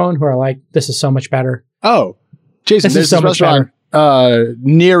smartphone, who are like, this is so much better. Oh, Jason, there's this restaurant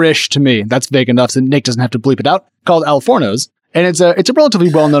near-ish to me. That's vague enough so Nick doesn't have to bleep it out, called Al Forno's. And it's a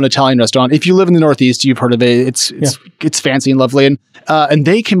relatively well-known Italian restaurant. If you live in the Northeast, you've heard of it. It's fancy and lovely. And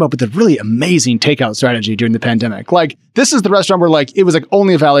they came up with a really amazing takeout strategy during the pandemic. Like, this is the restaurant where like it was like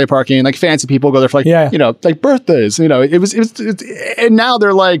only valet parking, like fancy people go there for like like birthdays. It was and now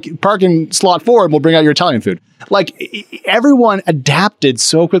they're like parking slot 4 and we'll bring out your Italian food. Like everyone adapted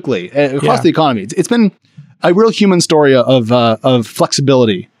so quickly across the economy. It's been a real human story of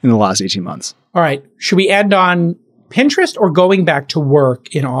flexibility in the last 18 months. All right, should we end on Pinterest or going back to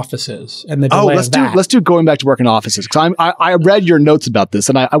work in offices and the delay of that? Let's do going back to work in offices, because I read your notes about this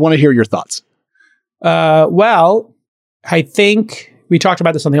and I want to hear your thoughts. Well, I think we talked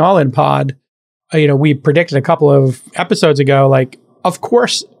about this on the All In Pod. We predicted a couple of episodes ago, like, of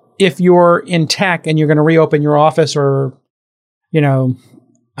course, if you're in tech and you're going to reopen your office, or,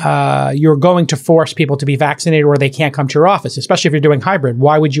 you're going to force people to be vaccinated or they can't come to your office, especially if you're doing hybrid.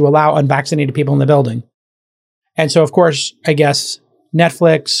 Why would you allow unvaccinated people in the building? And so, of course, I guess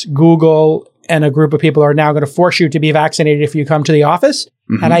Netflix, Google, and a group of people are now going to force you to be vaccinated if you come to the office.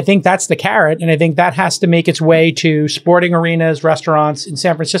 Mm-hmm. And I think that's the carrot. And I think that has to make its way to sporting arenas, restaurants. In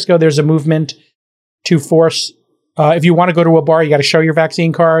San Francisco, there's a movement to force, if you want to go to a bar, you got to show your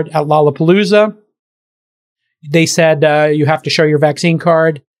vaccine card. At Lollapalooza, they said you have to show your vaccine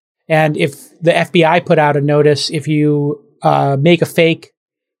card. And if the FBI put out a notice, if you make a fake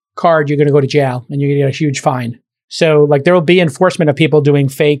card, you're going to go to jail and you're going to get a huge fine. So like there will be enforcement of people doing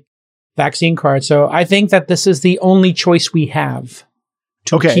fake vaccine cards. So I think that this is the only choice we have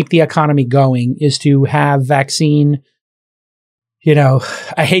to keep the economy going, is to have vaccine.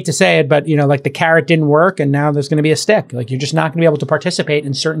 I hate to say it, but like the carrot didn't work and now there's going to be a stick. Like you're just not going to be able to participate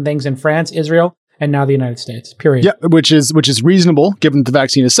in certain things in France, Israel, and now the United States, period. Yeah, which is reasonable, given that the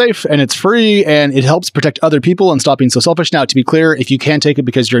vaccine is safe and it's free and it helps protect other people and stop being so selfish. Now, to be clear, if you can't take it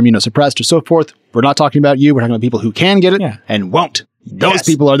because you're immunosuppressed or so forth, we're not talking about you. We're talking about people who can get it and won't. Those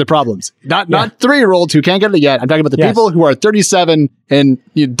people are the problems. Not 3-year-olds who can't get it yet. I'm talking about the people who are 37 in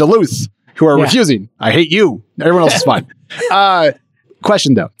Duluth who are refusing. I hate you. Everyone else is fine.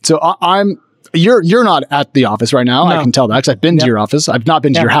 Question though. So you're not at the office right now. No. I can tell that because I've been to your office. I've not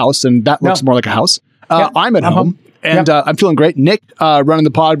been to your house, and that looks more like a house. I'm at home. And I'm feeling great. Nick running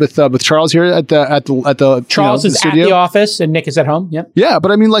the pod with Charles here at the Charles is studio. at the office and Nick is at home. Yep. Yeah,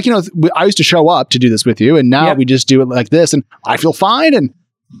 but I mean, like, I used to show up to do this with you, and now we just do it like this, and I feel fine. And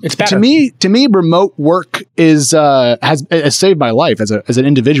it's better. To me, remote work has saved my life as an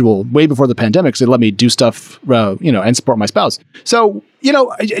individual way before the pandemic. So it let me do stuff, and support my spouse. So,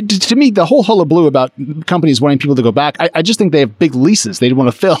 to me, the whole hullabaloo about companies wanting people to go back, I just think they have big leases they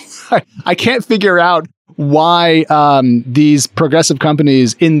want to fill. I can't figure out why these progressive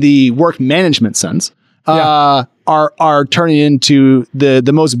companies in the work management sense are turning into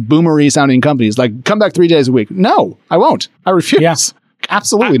the most boomery sounding companies. Like, come back 3 days a week. No, I won't. I refuse. Yeah.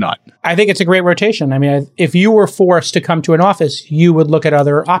 Absolutely not. I think it's a great rotation. I mean, if you were forced to come to an office, you would look at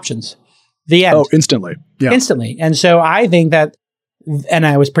other options. The end. Oh, instantly. Yeah. Instantly. And so I think that, and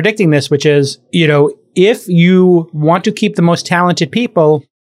I was predicting this, which is, if you want to keep the most talented people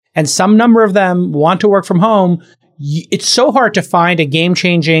and some number of them want to work from home, it's so hard to find a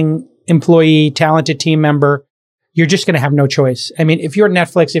game-changing employee, talented team member. You're just going to have no choice. I mean, if you're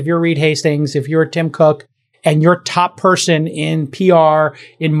Netflix, if you're Reed Hastings, if you're Tim Cook, and you're top person in PR,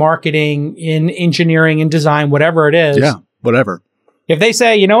 in marketing, in engineering, in design, whatever it is. Yeah, whatever. If they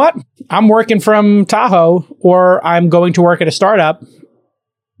say, you know what, I'm working from Tahoe or I'm going to work at a startup,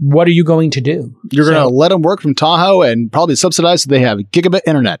 what are you going to do? You're going to let them work from Tahoe and probably subsidize so they have gigabit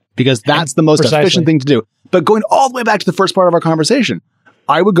internet because that's the most efficient thing to do. But going all the way back to the first part of our conversation,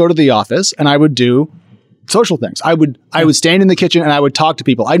 I would go to the office and I would do social things. I would stand in the kitchen and I would talk to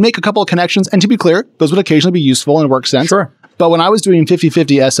people. I'd make a couple of connections. And to be clear, those would occasionally be useful and work sense. Sure. But when I was doing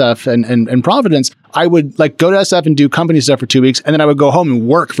 50-50 SF and Providence, I would go to SF and do company stuff for 2 weeks. And then I would go home and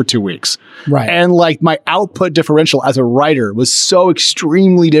work for 2 weeks. Right. And my output differential as a writer was so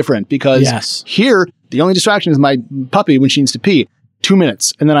extremely different because here, the only distraction is my puppy when she needs to pee. 2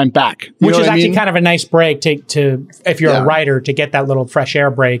 minutes and then I'm back. Which is actually kind of a nice break to if you're a writer, to get that little fresh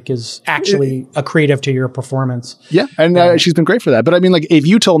air break is actually accretive to your performance. Yeah. And she's been great for that. But I mean, if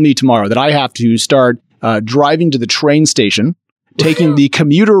you told me tomorrow that I have to start driving to the train station, taking the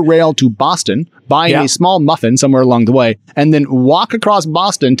commuter rail to Boston, buying a small muffin somewhere along the way, and then walk across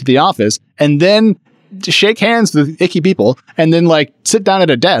Boston to the office and then shake hands with icky people and then sit down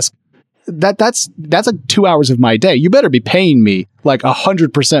at a desk, that's 2 hours of my day. You better be paying me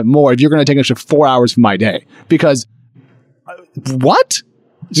 100% more if you're going to take an extra 4 hours from my day. Because what?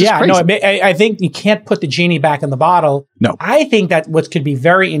 I think you can't put the genie back in the bottle. No, I think that what could be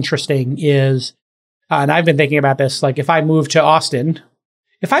very interesting is, and I've been thinking about this. If I move to Austin,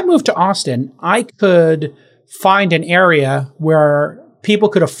 I could find an area where people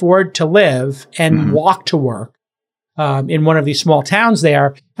could afford to live and walk to work. In one of these small towns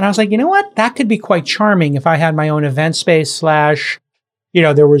there. And I was like, you know what? That could be quite charming if I had my own event space /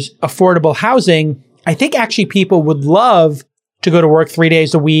 there was affordable housing. I think actually people would love to go to work 3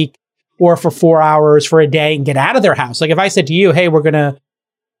 days a week or for 4 hours for a day and get out of their house. If I said to you, hey,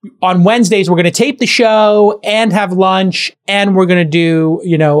 on Wednesdays, we're going to tape the show and have lunch and we're going to do,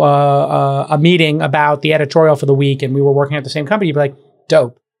 a meeting about the editorial for the week. And we were working at the same company. You'd be like,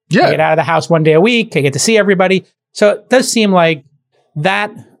 dope. Yeah. I get out of the house 1 day a week. I get to see everybody. So it does seem like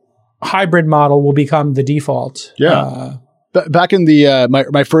that hybrid model will become the default. Yeah. Back in the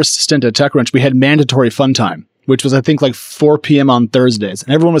my first stint at TechCrunch, we had mandatory fun time, which was, I think, 4 p.m. on Thursdays.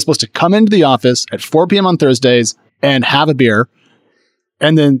 And everyone was supposed to come into the office at 4 p.m. on Thursdays and have a beer.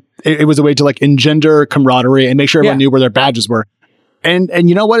 And then it was a way to engender camaraderie and make sure everyone knew where their badges were. And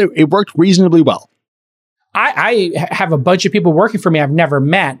you know what? It worked reasonably well. I have a bunch of people working for me I've never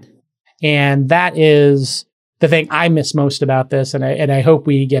met. And that is the thing I miss most about this, and I hope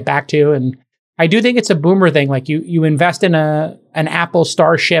we get back to. And I do think it's a boomer thing. You invest in an Apple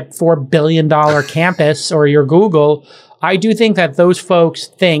Starship $4 billion campus or your Google. I do think that those folks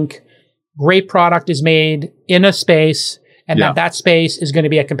think great product is made in a space, and that space is going to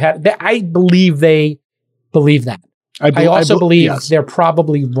be a competitive. I believe they believe that. I also believe they're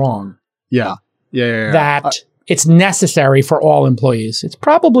probably wrong. Yeah. That it's necessary for all employees. It's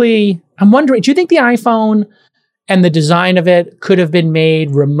probably. I'm wondering. Do you think the iPhone and the design of it could have been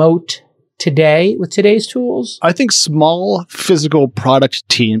made remote today with today's tools? I think small physical product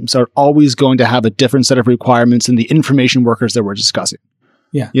teams are always going to have a different set of requirements than the information workers that we're discussing.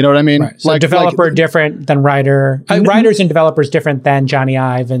 Yeah. You know what I mean? Right. So developer different than writer. Writers and developers different than Johnny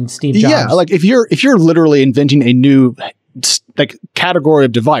Ive and Steve Jobs. Yeah. If you're literally inventing a new category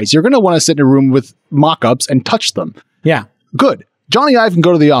of device, you're going to want to sit in a room with mock-ups and touch them. Yeah. Good. Johnny Ive can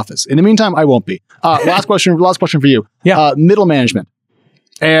go to the office. In the meantime, I won't be. Last question for you. Yeah. Middle management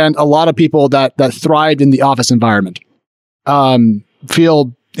and a lot of people that thrived in the office environment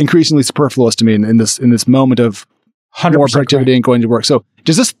feel increasingly superfluous to me in this moment of more productivity and going to work. So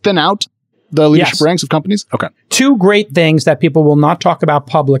does this thin out the leadership ranks of companies? Okay. Two great things that people will not talk about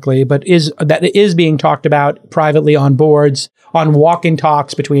publicly, but that is being talked about privately on boards, on walk-in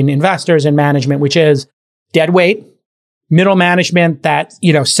talks between investors and management, which is dead weight, middle management that,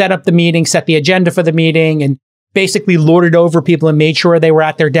 set up the meeting, set the agenda for the meeting, and basically lorded over people and made sure they were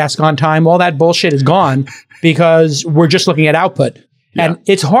at their desk on time. All that bullshit is gone because we're just looking at output. Yeah. And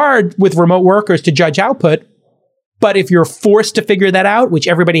it's hard with remote workers to judge output, but if you're forced to figure that out, which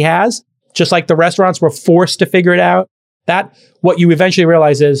everybody has, just like the restaurants were forced to figure it out, what you eventually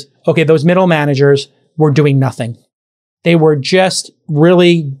realize is, okay, those middle managers were doing nothing. They were just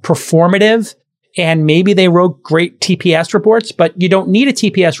really performative, and maybe they wrote great TPS reports, but you don't need a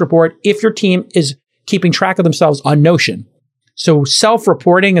TPS report if your team is keeping track of themselves on Notion. So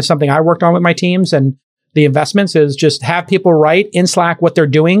self-reporting is something I worked on with my teams, and the investments is just have people write in Slack what they're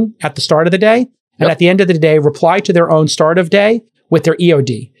doing at the start of the day, and at the end of the day, reply to their own start of day with their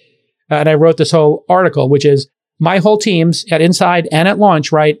EOD. And I wrote this whole article, which is my whole teams at Inside and at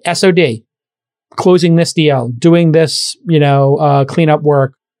Launch write SOD, closing this deal, doing this, cleanup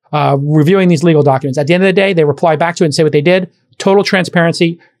work, reviewing these legal documents. At the end of the day, they reply back to it and say what they did. Total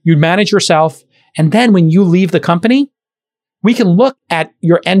transparency. You manage yourself. And then when you leave the company, we can look at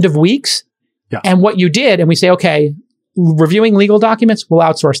your end of weeks and what you did. And we say, okay, reviewing legal documents, we'll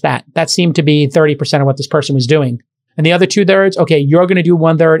outsource that. That seemed to be 30% of what this person was doing. And the other 2/3, okay, you're going to do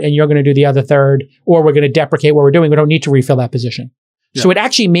 1/3 and you're going to do the other 1/3, or we're going to deprecate what we're doing. We don't need to refill that position. Yeah. So it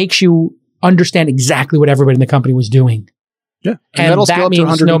actually makes you understand exactly what everybody in the company was doing. Yeah. And that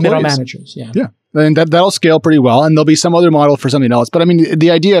means no middle managers. Yeah. Yeah. And that'll scale pretty well. And there'll be some other model for something else. But I mean,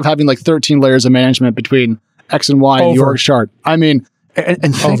 the idea of having like 13 layers of management between X and Y in the org chart, I mean,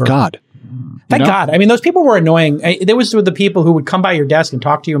 and thank God. Thank God. I mean, those people were annoying. There was the people who would come by your desk and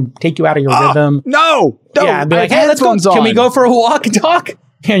talk to you and take you out of your rhythm. No. Yeah. And be like, hey, let's go. Can we go for a walk and talk?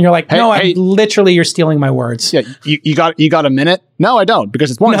 And you're like, literally, you're stealing my words. Yeah. You got a minute? No, I don't.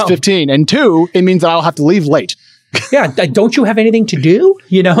 Because it's 1, it's 15. And 2, it means that I'll have to leave late. Yeah. Don't you have anything to do?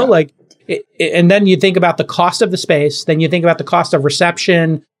 And then you think about the cost of the space. Then you think about the cost of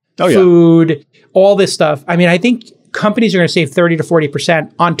reception, food, all this stuff. I mean, I think companies are going to save 30 to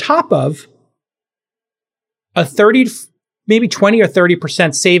 40% on top of a 30, maybe 20 or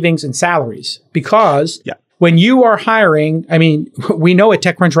 30% savings in salaries. Because when you are hiring, I mean, we know at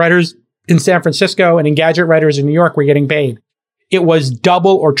TechCrunch writers in San Francisco and Engadget writers in New York were getting paid. It was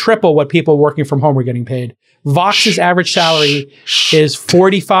double or triple what people working from home were getting paid. Vox's average salary is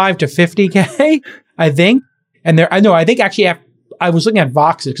 45 to 50K, I think. And I think actually I was looking at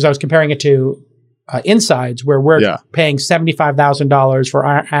Vox's because I was comparing it to Insides, where we're paying $75,000 for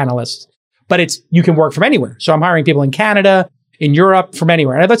our analysts. But you can work from anywhere. So I'm hiring people in Canada, in Europe, from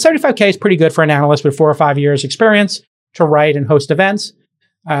anywhere. And I thought $75K is pretty good for an analyst with 4 or 5 years experience to write and host events.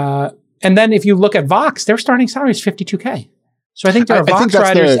 And then if you look at Vox, their starting salary is $52K. So I think there are Vox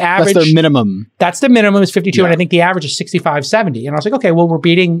writers average. That's their minimum. That's the minimum is 52. And I think the average is 65, 70. And I was like, okay, well, we're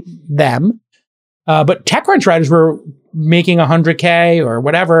beating them. But TechCrunch writers were making $100K or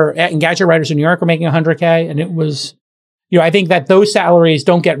whatever. Engadget writers in New York were making $100K. And it was, I think that those salaries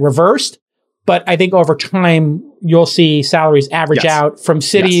don't get reversed. But I think over time, you'll see salaries average out from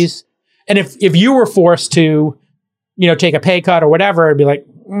cities. And if you were forced to, take a pay cut or whatever, it'd be like,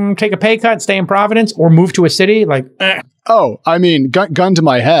 take a pay cut, stay in Providence, or move to a city. Like, Oh, I mean, gun to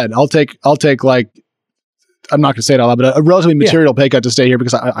my head. I'll take like, I'm not going to say it out loud, but a relatively material pay cut to stay here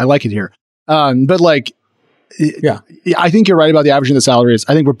because I like it here. But like, I think you're right about the averaging of the salaries.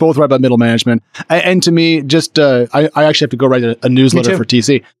 I think we're both right about middle management. And to me, just I actually have to go write a newsletter for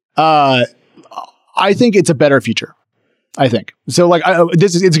TC. I think it's a better feature. I think so. Like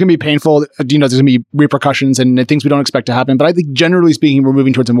it's going to be painful. There's going to be repercussions and things we don't expect to happen. But I think generally speaking, we're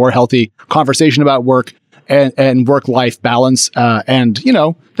moving towards a more healthy conversation about work and work-life balance. And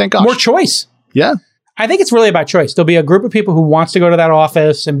thank gosh, more choice. Yeah, I think it's really about choice. There'll be a group of people who wants to go to that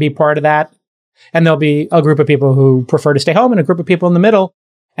office and be part of that, and there'll be a group of people who prefer to stay home, and a group of people in the middle.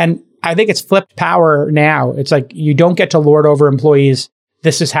 And I think it's flipped power now. It's like you don't get to lord over employees.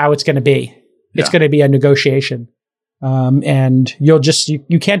 This is how it's going to be. It's going to be a negotiation. And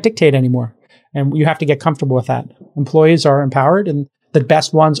you can't dictate anymore. And you have to get comfortable with that. Employees are empowered, and the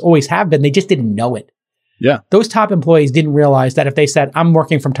best ones always have been. They just didn't know it. Yeah. Those top employees didn't realize that if they said, I'm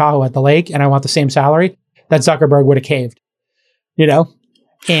working from Tahoe at the lake and I want the same salary, that Zuckerberg would have caved.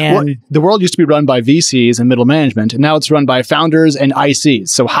 And the world used to be run by VCs and middle management, and now it's run by founders and ICs.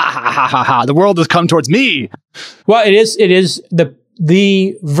 So the world has come towards me. Well, it is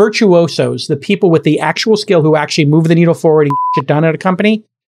the virtuosos, the people with the actual skill who actually move the needle forward and get done at a company,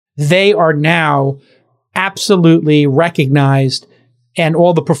 they are now absolutely recognized, and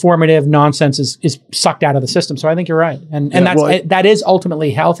all the performative nonsense is sucked out of the system. So I think you're right. And that is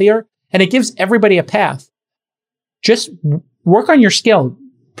ultimately healthier, and it gives everybody a path. Just work on your skill,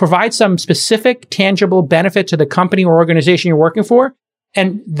 provide some specific, tangible benefit to the company or organization you're working for,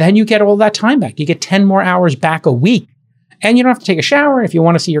 and then you get all that time back. You get 10 more hours back a week. And you don't have to take a shower. If you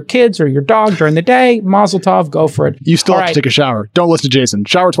want to see your kids or your dog during the day, mazel tov, go for it. You still have to take a shower. Don't listen to Jason.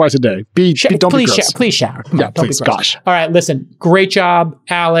 Shower twice a day. Don't be gross. Please shower. Come on, please. Gosh. All right, listen. Great job,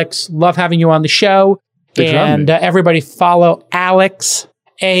 Alex. Love having you on the show. And everybody follow Alex,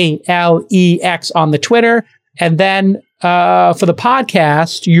 ALEX, on the Twitter. And then for the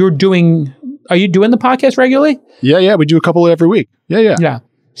podcast, are you doing the podcast regularly? Yeah. We do a couple every week. Yeah.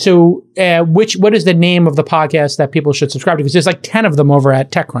 So what is the name of the podcast that people should subscribe to? Because there's like 10 of them over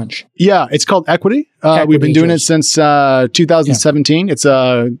at TechCrunch. Yeah, it's called Equity. We've been doing it since 2017. Yeah.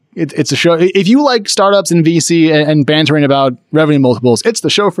 It's a show. If you like startups and VC and bantering about revenue multiples, it's the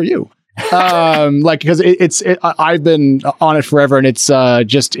show for you. Because I've been on it forever, and it's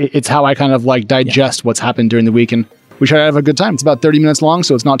how I kind of like digest what's happened during the week, and we try to have a good time. It's about 30 minutes long,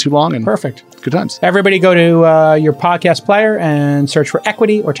 so it's not too long. And perfect. Good times. Everybody go to your podcast player and search for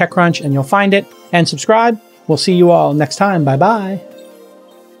Equity or TechCrunch, and you'll find it. And subscribe. We'll see you all next time. Bye-bye.